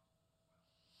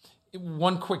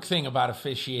 One quick thing about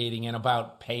officiating and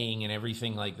about paying and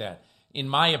everything like that. In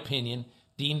my opinion,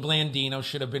 Dean Blandino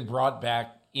should have been brought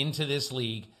back into this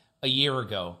league a year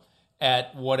ago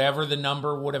at whatever the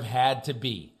number would have had to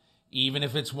be, even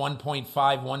if it's 1.5,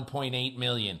 1.8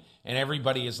 million, and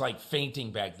everybody is like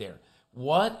fainting back there.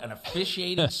 What? An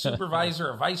officiating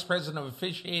supervisor, a vice president of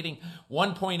officiating,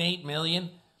 1.8 million?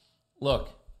 Look,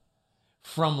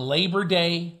 from Labor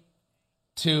Day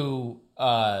to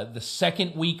the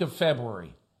second week of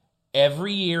February,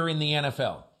 every year in the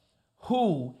NFL,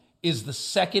 who is the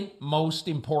second most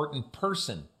important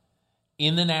person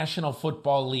in the National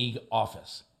Football League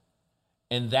office?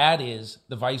 And that is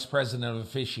the vice president of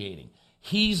officiating.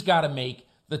 He's got to make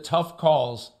the tough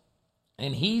calls,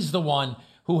 and he's the one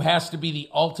who has to be the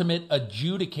ultimate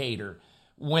adjudicator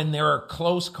when there are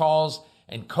close calls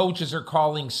and coaches are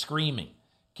calling screaming.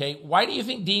 Okay, why do you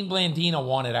think Dean Blandino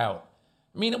wanted out?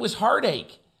 I mean, it was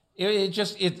heartache.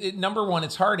 Number one,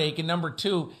 it's heartache, and number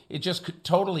two, it just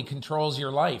totally controls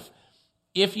your life.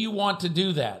 If you want to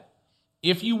do that,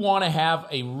 if you want to have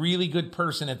a really good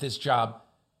person at this job,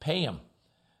 pay him.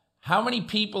 How many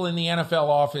people in the NFL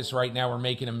office right now are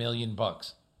making $1 million?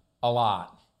 A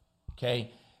lot.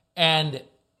 Okay. And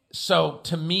so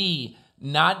to me,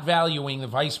 not valuing the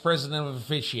vice president of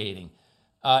officiating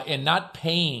and not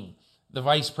paying the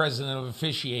vice president of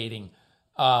officiating,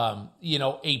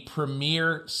 a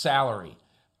premier salary,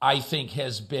 I think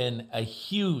has been a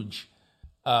huge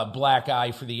black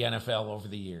eye for the NFL over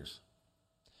the years.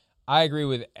 I agree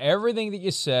with everything that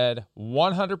you said,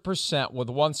 100%, with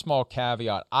one small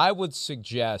caveat. I would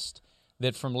suggest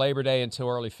that from Labor Day until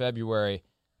early February,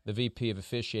 the VP of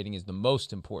officiating is the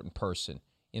most important person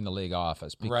in the league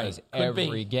office, because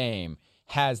every game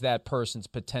has that person's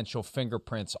potential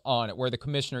fingerprints on it, where the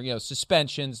commissioner,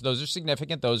 suspensions, those are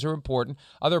significant, those are important,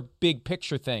 other big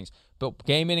picture things. But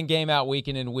game in and game out, week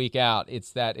in and week out,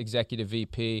 it's that executive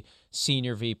VP,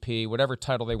 senior VP, whatever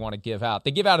title they want to give out.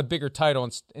 They give out a bigger title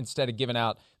instead of giving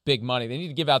out big money. They need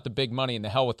to give out the big money, and the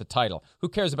hell with the title. Who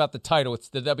cares about the title? It's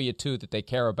the W-2 that they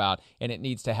care about, and it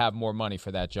needs to have more money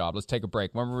for that job. Let's take a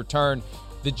break. When we return,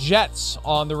 the Jets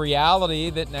on the reality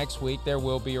that next week there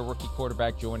will be a rookie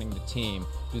quarterback joining the team.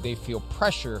 Do they feel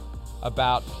pressure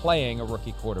about playing a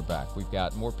rookie quarterback? We've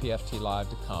got more PFT Live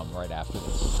to come right after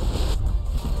this.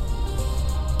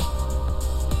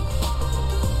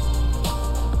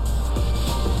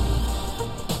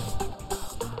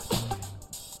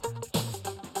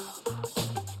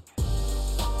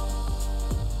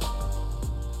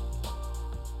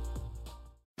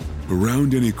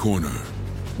 Around any corner,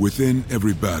 within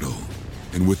every battle,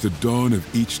 and with the dawn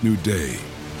of each new day,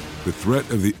 the threat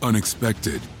of the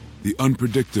unexpected, the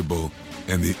unpredictable,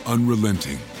 and the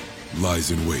unrelenting lies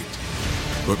in wait.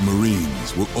 But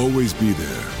Marines will always be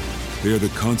there. They are the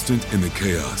constant in the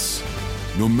chaos.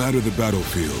 No matter the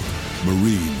battlefield,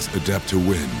 Marines adapt to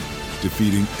win,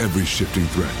 defeating every shifting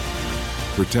threat,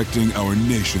 protecting our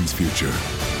nation's future.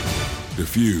 The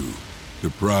few, the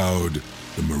proud,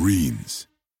 the Marines.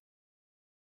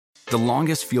 The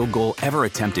longest field goal ever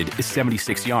attempted is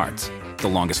 76 yards. The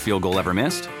longest field goal ever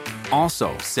missed?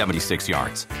 Also 76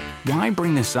 yards. Why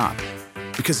bring this up?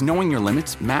 Because knowing your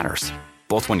limits matters,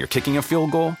 both when you're kicking a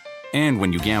field goal and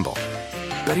when you gamble.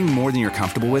 Betting more than you're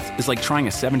comfortable with is like trying a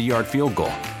 70-yard field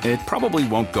goal. It probably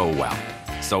won't go well.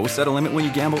 So set a limit when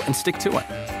you gamble and stick to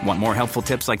it. Want more helpful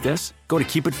tips like this? Go to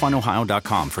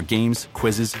keepitfunohio.com for games,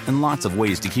 quizzes, and lots of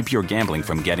ways to keep your gambling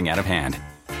from getting out of hand.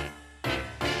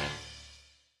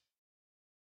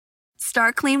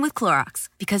 Start clean with Clorox,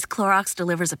 because Clorox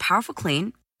delivers a powerful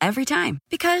clean every time.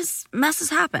 Because messes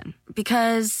happen.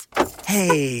 Because...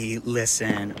 Hey,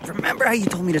 listen. Remember how you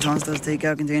told me to toss those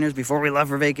takeout containers before we left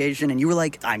for vacation? And you were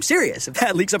like, I'm serious. If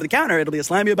that leaks over the counter, it'll be a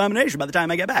slimy abomination by the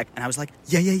time I get back. And I was like,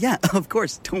 yeah, of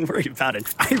course. Don't worry about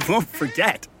it. I won't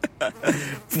forget.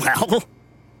 Well...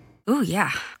 Ooh,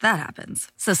 yeah, that happens.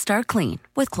 So start clean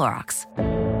with Clorox.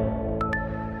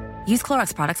 Use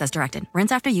Clorox products as directed.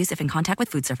 Rinse after use if in contact with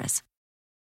food surface.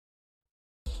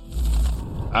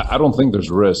 I don't think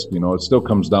there's risk. It still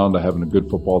comes down to having a good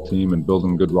football team and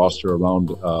building a good roster around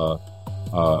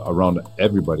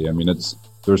everybody. I mean,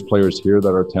 there's players here that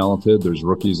are talented. There's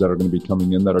rookies that are going to be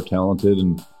coming in that are talented,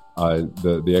 and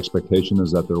the expectation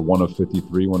is that they're one of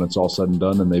 53 when it's all said and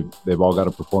done, and they've all got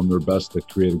to perform their best to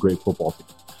create a great football team.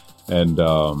 And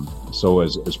so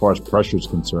as far as pressure is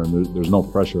concerned, there's no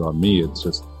pressure on me. It's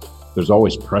just there's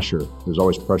always pressure. There's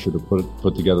always pressure to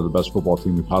put together the best football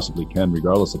team we possibly can,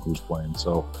 regardless of who's playing.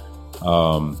 So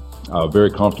very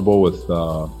comfortable with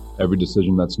every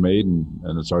decision that's made,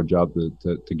 and it's our job to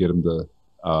get them to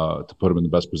put them in the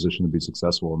best position to be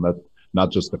successful. And that not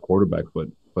just the quarterback,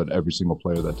 but every single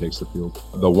player that takes the field.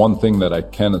 The one thing that I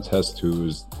can attest to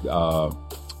is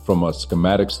from a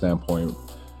schematic standpoint,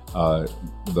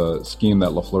 the scheme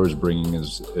that LaFleur is bringing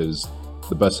is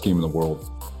the best scheme in the world.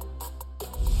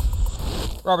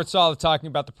 Robert Saleh talking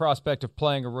about the prospect of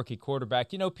playing a rookie quarterback.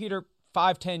 Peter,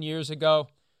 5-10 years ago,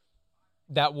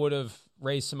 that would have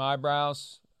raised some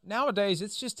eyebrows. Nowadays,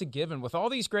 it's just a given. With all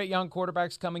these great young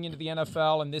quarterbacks coming into the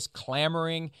NFL and this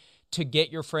clamoring to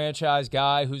get your franchise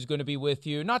guy who's going to be with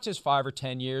you, not just 5 or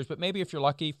 10 years, but maybe if you're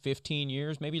lucky, 15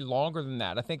 years, maybe longer than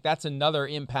that. I think that's another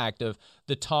impact of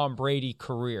the Tom Brady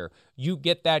career. You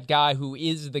get that guy who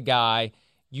is the guy.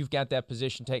 You've got that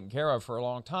position taken care of for a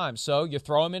long time. So you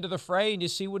throw him into the fray and you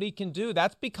see what he can do.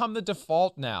 That's become the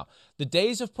default now. The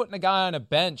days of putting a guy on a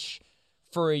bench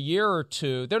for a year or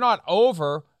two, they're not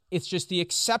over. It's just the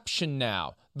exception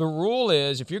now. The rule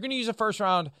is if you're going to use a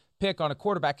first-round pick on a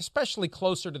quarterback, especially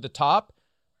closer to the top,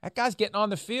 that guy's getting on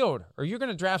the field or you're going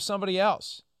to draft somebody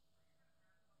else.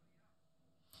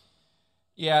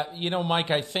 Yeah,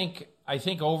 Mike, I think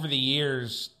over the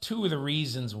years, two of the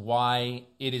reasons why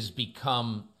it has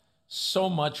become so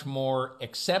much more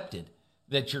accepted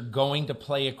that you're going to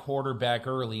play a quarterback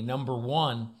early. Number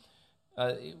one,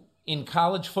 in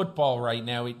college football right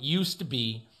now, it used to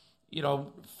be,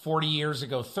 40 years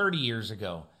ago, 30 years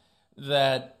ago,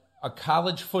 that a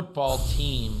college football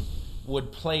team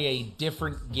would play a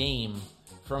different game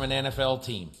from an NFL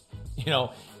team,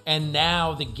 and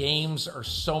now the games are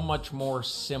so much more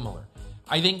similar.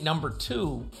 I think number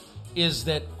two is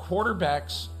that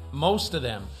quarterbacks, most of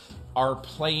them, are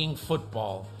playing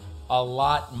football a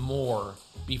lot more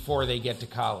before they get to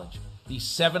college. These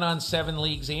 7-on-7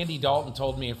 leagues, Andy Dalton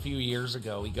told me a few years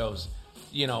ago, he goes,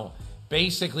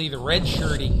 basically the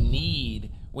redshirting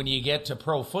need when you get to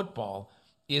pro football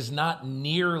is not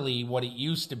nearly what it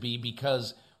used to be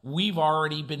because we've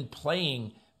already been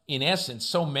playing, in essence,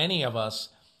 so many of us,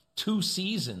 2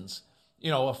 seasons,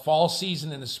 a fall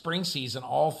season and a spring season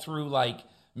all through like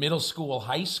middle school,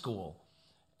 high school.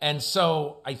 And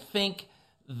so I think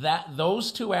that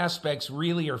those two aspects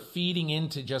really are feeding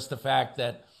into just the fact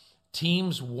that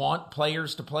teams want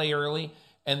players to play early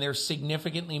and they're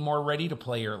significantly more ready to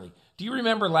play early. Do you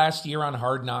remember last year on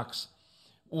Hard Knocks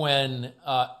when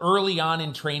early on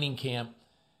in training camp,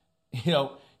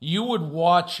 you would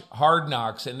watch Hard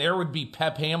Knocks and there would be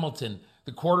Pep Hamilton,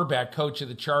 the quarterback coach of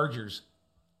the Chargers,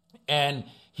 and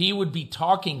he would be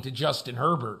talking to Justin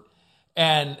Herbert.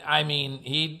 And I mean,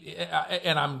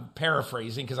 and I'm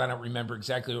paraphrasing because I don't remember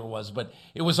exactly what it was, but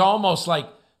it was almost like,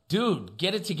 dude,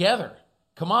 get it together.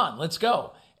 Come on, let's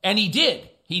go. And he did.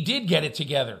 He did get it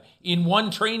together. In one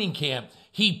training camp,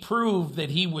 he proved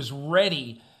that he was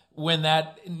ready when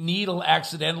that needle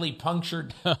accidentally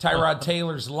punctured Tyrod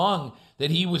Taylor's lung,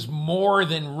 that he was more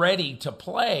than ready to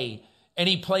play, and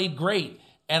he played great.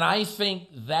 And I think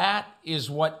that is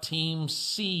what teams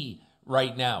see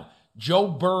right now. Joe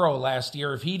Burrow last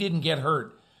year, if he didn't get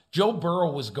hurt, Joe Burrow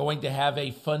was going to have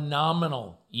a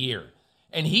phenomenal year.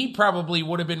 And he probably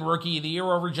would have been Rookie of the Year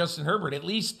over Justin Herbert. At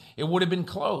least it would have been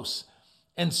close.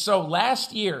 And so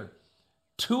last year,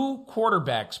 2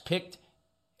 quarterbacks picked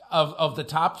of the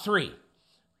top 3,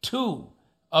 2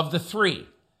 of the 3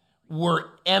 were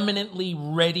eminently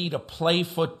ready to play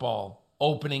football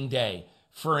opening day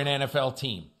for an NFL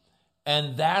team.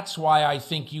 And that's why I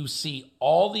think you see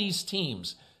all these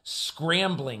teams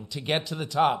scrambling to get to the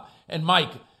top. And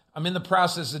Mike, I'm in the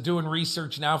process of doing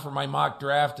research now for my mock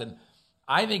draft, and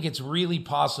I think it's really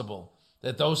possible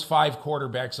that those 5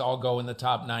 quarterbacks all go in the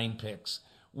top 9 picks.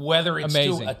 whether it's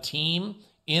Amazing. to a team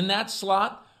in that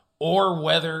slot or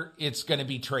whether it's going to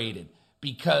be traded,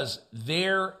 because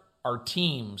there are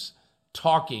teams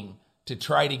talking to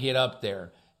try to get up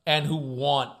there and who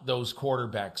want those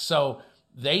quarterbacks. So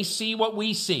they see what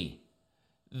we see.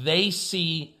 They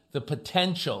see the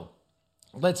potential.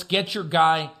 Let's get your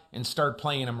guy and start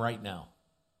playing him right now.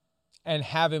 And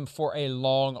have him for a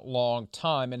long, long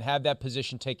time and have that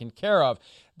position taken care of.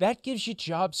 That gives you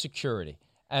job security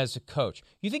as a coach.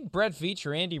 You think Brett Veach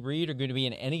or Andy Reid are going to be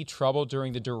in any trouble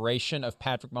during the duration of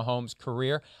Patrick Mahomes'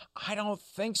 career? I don't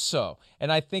think so.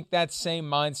 And I think that same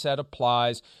mindset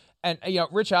applies. And,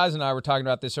 Rich Eisen and I were talking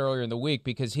about this earlier in the week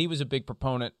because he was a big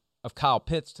proponent of Kyle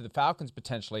Pitts to the Falcons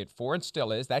potentially at 4, and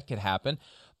still is. That could happen.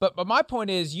 But my point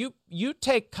is, you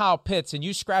take Kyle Pitts and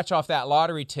you scratch off that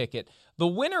lottery ticket, the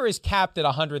winner is capped at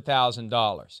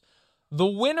 $100,000. The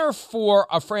winner for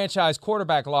a franchise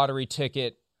quarterback lottery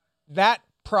ticket, that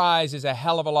prize is a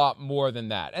hell of a lot more than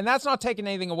that. And that's not taking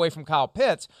anything away from Kyle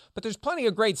Pitts, but there's plenty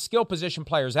of great skill position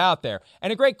players out there.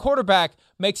 And a great quarterback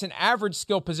makes an average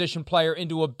skill position player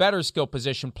into a better skill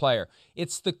position player.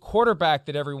 It's the quarterback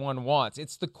that everyone wants.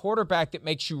 It's the quarterback that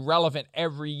makes you relevant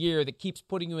every year, that keeps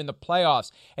putting you in the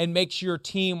playoffs and makes your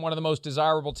team one of the most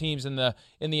desirable teams in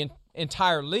the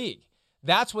entire league.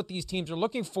 That's what these teams are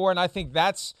looking for, and I think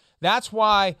that's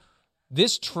why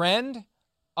this trend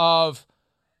of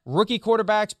rookie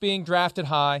quarterbacks being drafted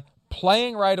high,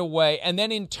 playing right away, and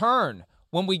then in turn,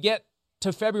 when we get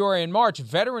to February and March,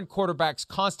 veteran quarterbacks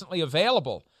constantly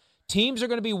available. Teams are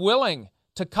going to be willing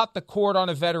to cut the cord on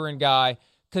a veteran guy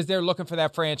because they're looking for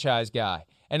that franchise guy.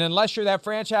 And unless you're that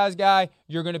franchise guy,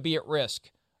 you're going to be at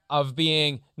risk of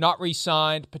being not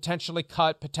re-signed, potentially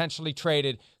cut, potentially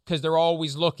traded, because they're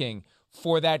always looking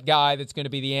for that guy that's going to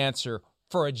be the answer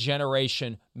for a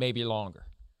generation, maybe longer.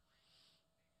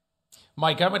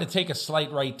 Mike, I'm going to take a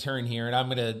slight right turn here, and I'm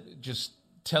going to just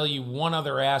tell you one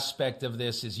other aspect of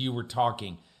this as you were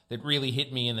talking that really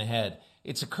hit me in the head.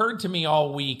 It's occurred to me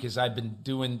all week as I've been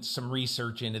doing some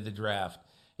research into the draft.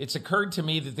 It's occurred to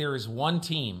me that there is one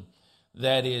team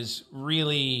that is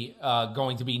really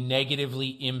going to be negatively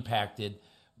impacted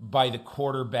by the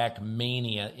quarterback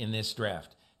mania in this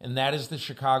draft, and that is the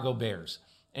Chicago Bears.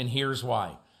 And here's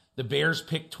why. The Bears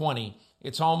pick 20.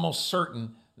 It's almost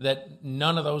certain that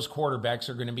none of those quarterbacks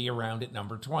are going to be around at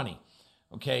number 20.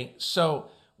 Okay, so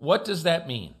what does that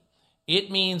mean?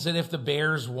 It means that if the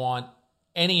Bears want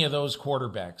any of those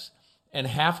quarterbacks and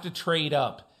have to trade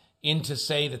up into,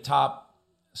 say, the top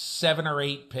 7 or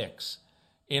 8 picks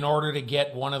in order to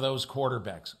get one of those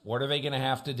quarterbacks, what are they going to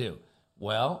have to do?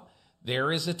 Well,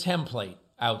 there is a template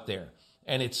out there,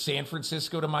 and it's San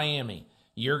Francisco to Miami.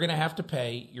 You're going to have to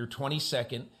pay your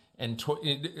 22nd and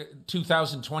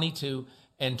 2022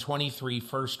 and 23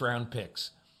 first-round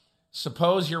picks.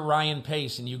 Suppose you're Ryan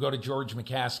Pace and you go to George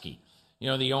McCaskey,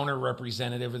 the owner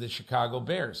representative of the Chicago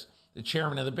Bears, the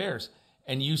chairman of the Bears,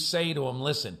 and you say to him,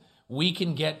 listen, we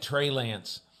can get Trey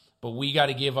Lance, but we got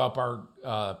to give up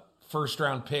our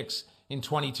first-round picks in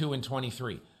 22 and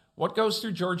 23. What goes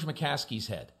through George McCaskey's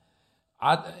head?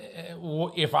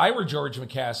 If I were George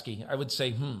McCaskey, I would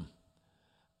say,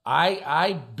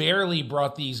 I barely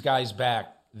brought these guys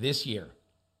back this year.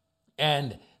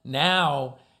 And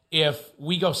now if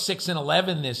we go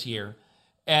 6-11 this year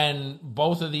and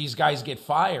both of these guys get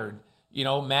fired,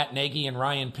 Matt Nagy and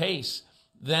Ryan Pace,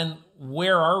 then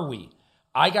where are we?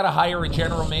 I got to hire a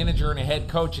general manager and a head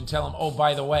coach and tell them, oh,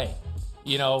 by the way,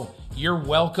 your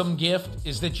welcome gift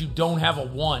is that you don't have a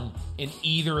 1 in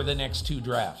either of the next 2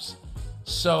 drafts.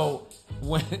 So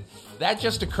when that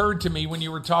just occurred to me when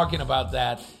you were talking about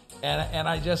that, and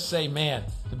I just say, man,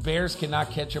 the Bears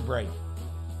cannot catch a break.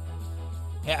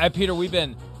 Yeah, Peter, we've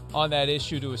been on that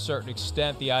issue to a certain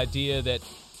extent, the idea that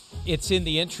it's in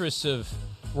the interests of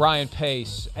Ryan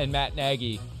Pace and Matt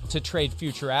Nagy to trade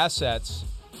future assets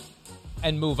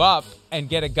and move up and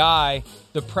get a guy,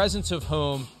 the presence of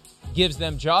whom gives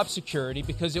them job security,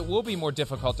 because it will be more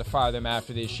difficult to fire them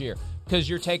after this year. Because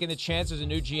you're taking the chances, a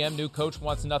new GM, new coach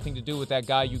wants nothing to do with that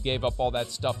guy you gave up all that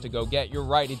stuff to go get. You're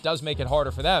right, it does make it harder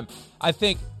for them. I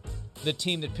think the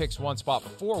team that picks one spot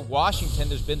before, Washington,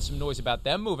 there's been some noise about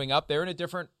them moving up. They're in a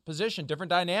different position, different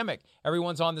dynamic.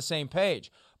 Everyone's on the same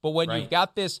page. But when you've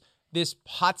got this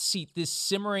hot seat, this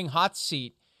simmering hot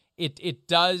seat, it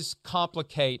does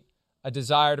complicate a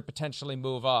desire to potentially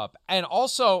move up. And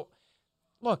also,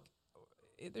 look,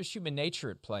 there's human nature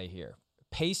at play here.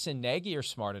 Pace and Nagy are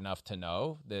smart enough to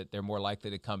know that they're more likely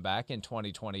to come back in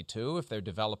 2022 if they're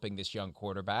developing this young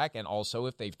quarterback, and also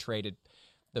if they've traded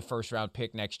the first-round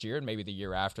pick next year and maybe the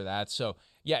year after that. So,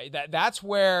 yeah, that's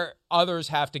where others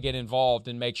have to get involved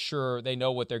and make sure they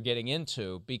know what they're getting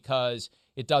into, because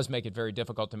it does make it very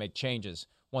difficult to make changes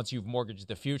once you've mortgaged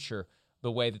the future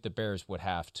the way that the Bears would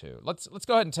have to. Let's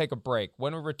go ahead and take a break.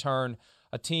 When we return,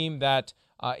 a team that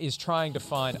is trying to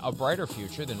find a brighter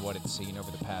future than what it's seen over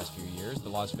the past few years, the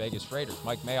Las Vegas Raiders.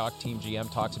 Mike Mayock, team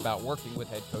GM, talks about working with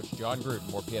head coach Jon Gruden.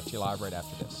 More PFT Live right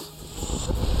after this.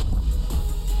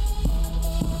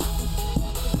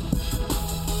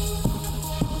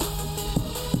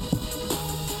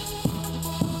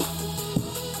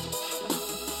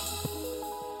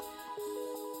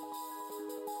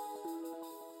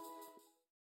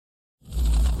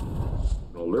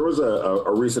 There was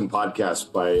a recent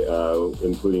podcast by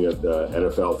including a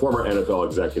former NFL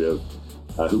executive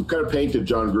who kind of painted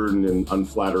Jon Gruden in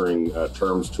unflattering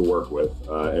terms to work with,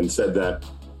 and said that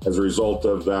as a result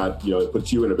of that, it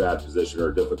puts you in a bad position or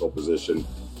a difficult position.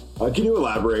 Can you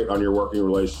elaborate on your working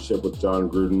relationship with Jon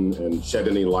Gruden and shed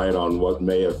any light on what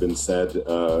may have been said,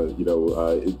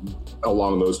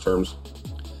 along those terms?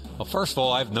 Well, first of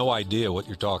all, I have no idea what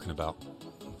you're talking about.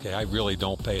 Okay, I really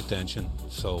don't pay attention,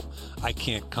 so I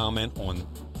can't comment on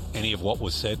any of what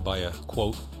was said by a,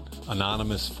 quote,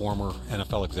 anonymous former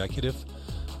NFL executive.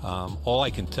 All I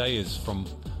can tell you is from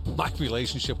my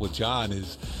relationship with Jon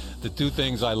is the two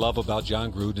things I love about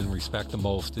Jon Gruden and respect the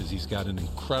most is he's got an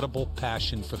incredible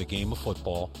passion for the game of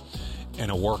football and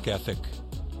a work ethic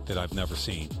that I've never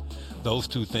seen. Those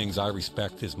two things I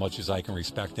respect as much as I can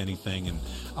respect anything, and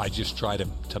I just try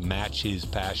to match his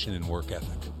passion and work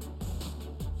ethic.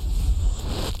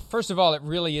 First of all, it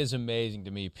really is amazing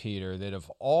to me, Peter, that of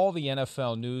all the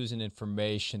NFL news and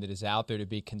information that is out there to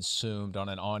be consumed on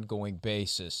an ongoing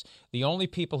basis, the only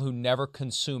people who never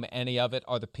consume any of it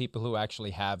are the people who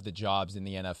actually have the jobs in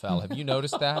the NFL. Have you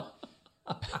noticed that?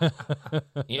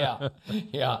 Yeah.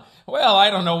 Well, I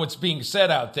don't know what's being said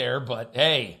out there, but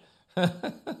hey,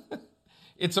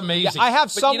 it's amazing. Yeah, I have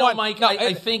someone, Mike, no,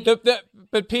 I think.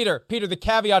 But Peter, the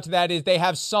caveat to that is they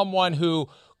have someone who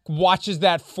watches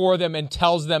that for them and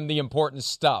tells them the important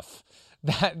stuff.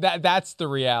 That's the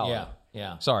reality.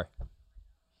 Yeah. Sorry.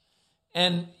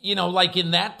 And, like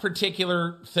in that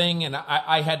particular thing, and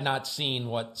I had not seen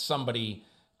what somebody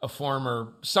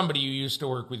who used to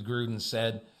work with Gruden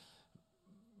said,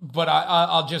 but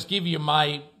I'll just give you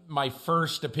my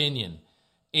first opinion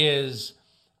is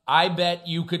I bet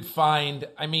you could find,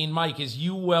 Mike, as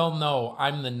you well know,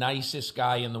 I'm the nicest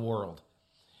guy in the world.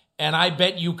 And I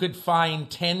bet you could find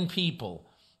 10 people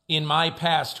in my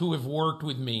past who have worked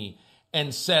with me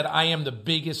and said I am the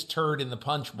biggest turd in the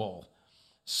punch bowl.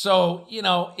 So,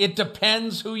 it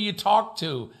depends who you talk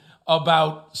to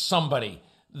about somebody.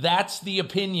 That's the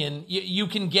opinion. You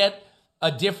can get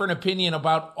a different opinion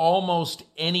about almost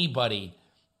anybody.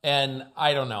 And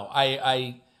I don't know.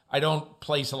 I don't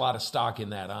place a lot of stock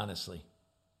in that, honestly.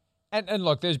 And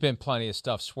look, there's been plenty of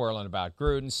stuff swirling about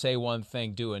Gruden. Say one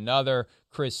thing, do another.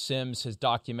 Chris Sims has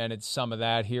documented some of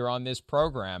that here on this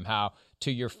program, how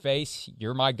to your face,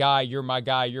 you're my guy, you're my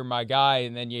guy, you're my guy,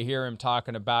 and then you hear him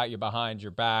talking about you behind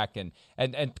your back. And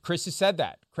Chris has said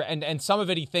that. And some of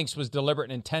it he thinks was deliberate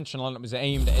and intentional, and it was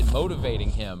aimed at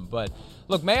motivating him. But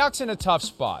look, Mayock's in a tough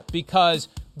spot because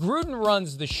Gruden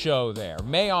runs the show there.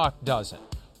 Mayock doesn't.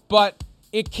 But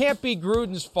it can't be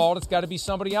Gruden's fault. It's got to be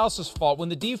somebody else's fault. When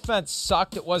the defense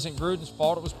sucked, it wasn't Gruden's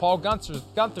fault. It was Paul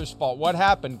Guenther's fault. What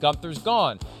happened? Guenther's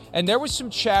gone. And there was some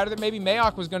chatter that maybe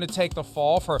Mayock was going to take the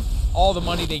fall for all the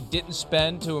money they didn't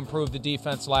spend to improve the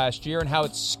defense last year and how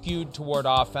it's skewed toward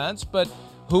offense. But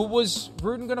who was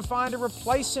Gruden going to find to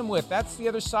replace him with? That's the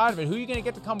other side of it. Who are you going to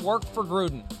get to come work for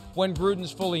Gruden when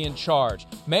Gruden's fully in charge?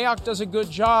 Mayock does a good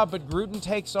job, but Gruden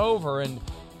takes over. And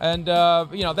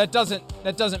that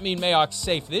doesn't mean Mayock's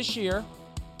safe this year,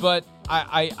 but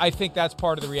I think that's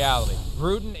part of the reality.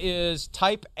 Gruden is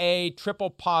type A,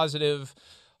 triple positive,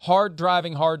 hard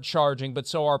driving, hard charging, but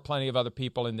so are plenty of other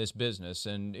people in this business,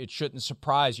 and it shouldn't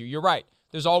surprise you. You're right.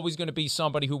 There's always going to be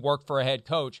somebody who worked for a head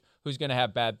coach who's going to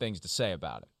have bad things to say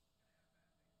about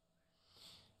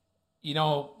it.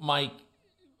 Mike,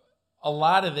 a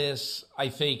lot of this, I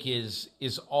think, is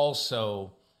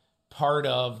also part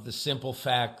of the simple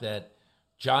fact that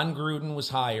Jon Gruden was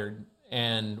hired,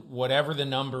 and whatever the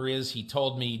number is, he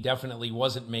told me he definitely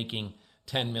wasn't making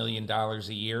 $10 million a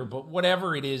year, but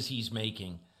whatever it is he's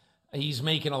making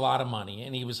a lot of money,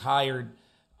 and he was hired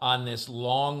on this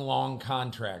long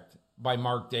contract by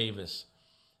Mark Davis.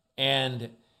 And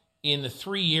in the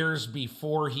 3 years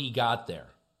before he got there,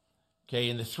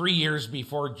 in the 3 years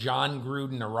before Jon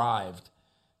Gruden arrived,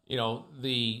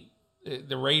 the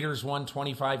Raiders won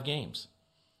 25 games.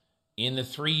 In the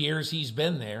 3 years he's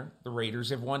been there, the Raiders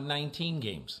have won 19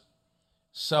 games.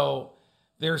 So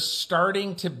there's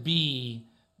starting to be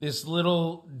this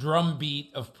little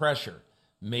drumbeat of pressure.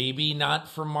 Maybe not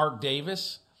from Mark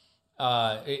Davis,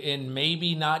 and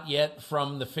maybe not yet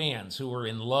from the fans who are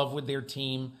in love with their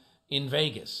team in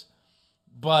Vegas.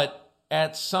 But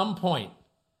at some point,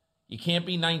 you can't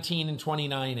be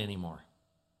 19-29 anymore.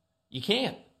 You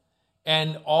can't.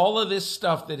 And all of this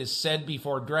stuff that is said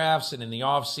before drafts and in the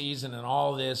offseason and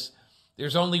all this,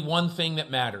 there's only one thing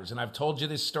that matters. And I've told you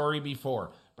this story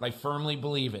before, but I firmly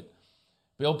believe it.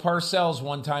 Bill Parcells,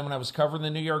 one time when I was covering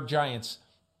the New York Giants,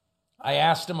 I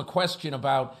asked him a question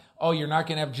about, oh, you're not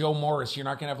going to have Joe Morris. You're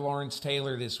not going to have Lawrence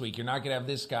Taylor this week. You're not going to have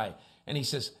this guy. And he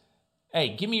says,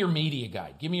 hey, give me your media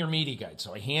guide. Give me your media guide.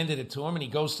 So I handed it to him, and he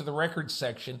goes to the records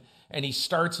section, and he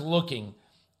starts looking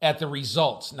at the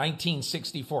results.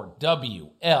 1964,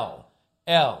 W-L-L-L-W-L.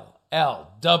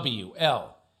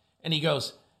 And he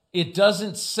goes, it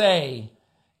doesn't say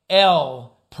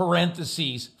L,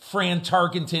 parentheses, Fran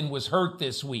Tarkenton was hurt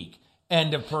this week,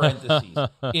 end of parentheses.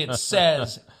 It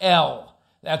says L.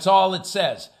 That's all it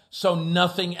says. So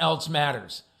nothing else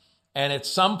matters. And at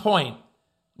some point,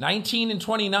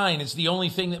 19-29 is the only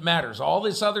thing that matters. All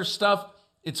this other stuff,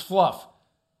 it's fluff.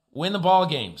 Win the ball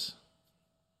games.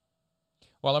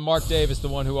 Well, and Mark Davis, the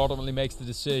one who ultimately makes the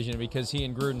decision, because he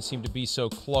and Gruden seem to be so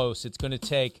close, it's going to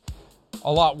take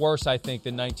a lot worse, I think,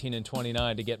 than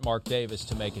 19-29 to get Mark Davis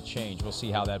to make a change. We'll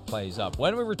see how that plays up.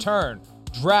 When we return,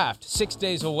 draft 6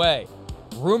 days away.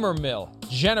 Rumor mill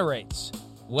generates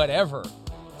whatever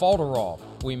falderall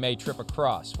we may trip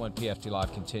across when PFT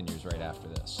Live continues right after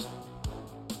this.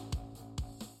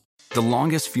 The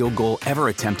longest field goal ever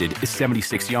attempted is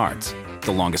 76 yards.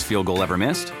 The longest field goal ever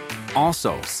missed?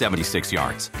 Also 76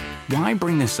 yards. Why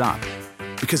bring this up?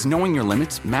 Because knowing your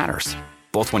limits matters,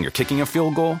 both when you're kicking a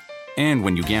field goal and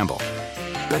when you gamble.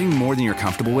 Betting more than you're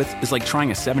comfortable with is like trying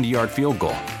a 70-yard field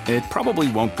goal. It probably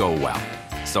won't go well.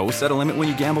 So set a limit when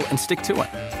you gamble and stick to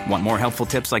it. Want more helpful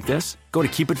tips like this? Go to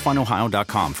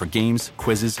keepitfunohio.com for games,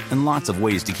 quizzes, and lots of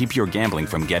ways to keep your gambling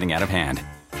from getting out of hand.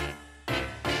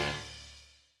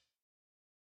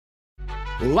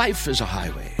 Life is a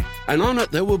highway, and on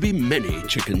it there will be many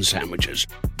chicken sandwiches.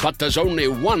 But there's only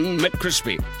one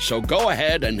McCrispy. So go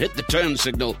ahead and hit the turn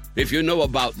signal if you know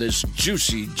about this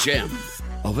juicy gem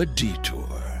of a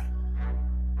detour.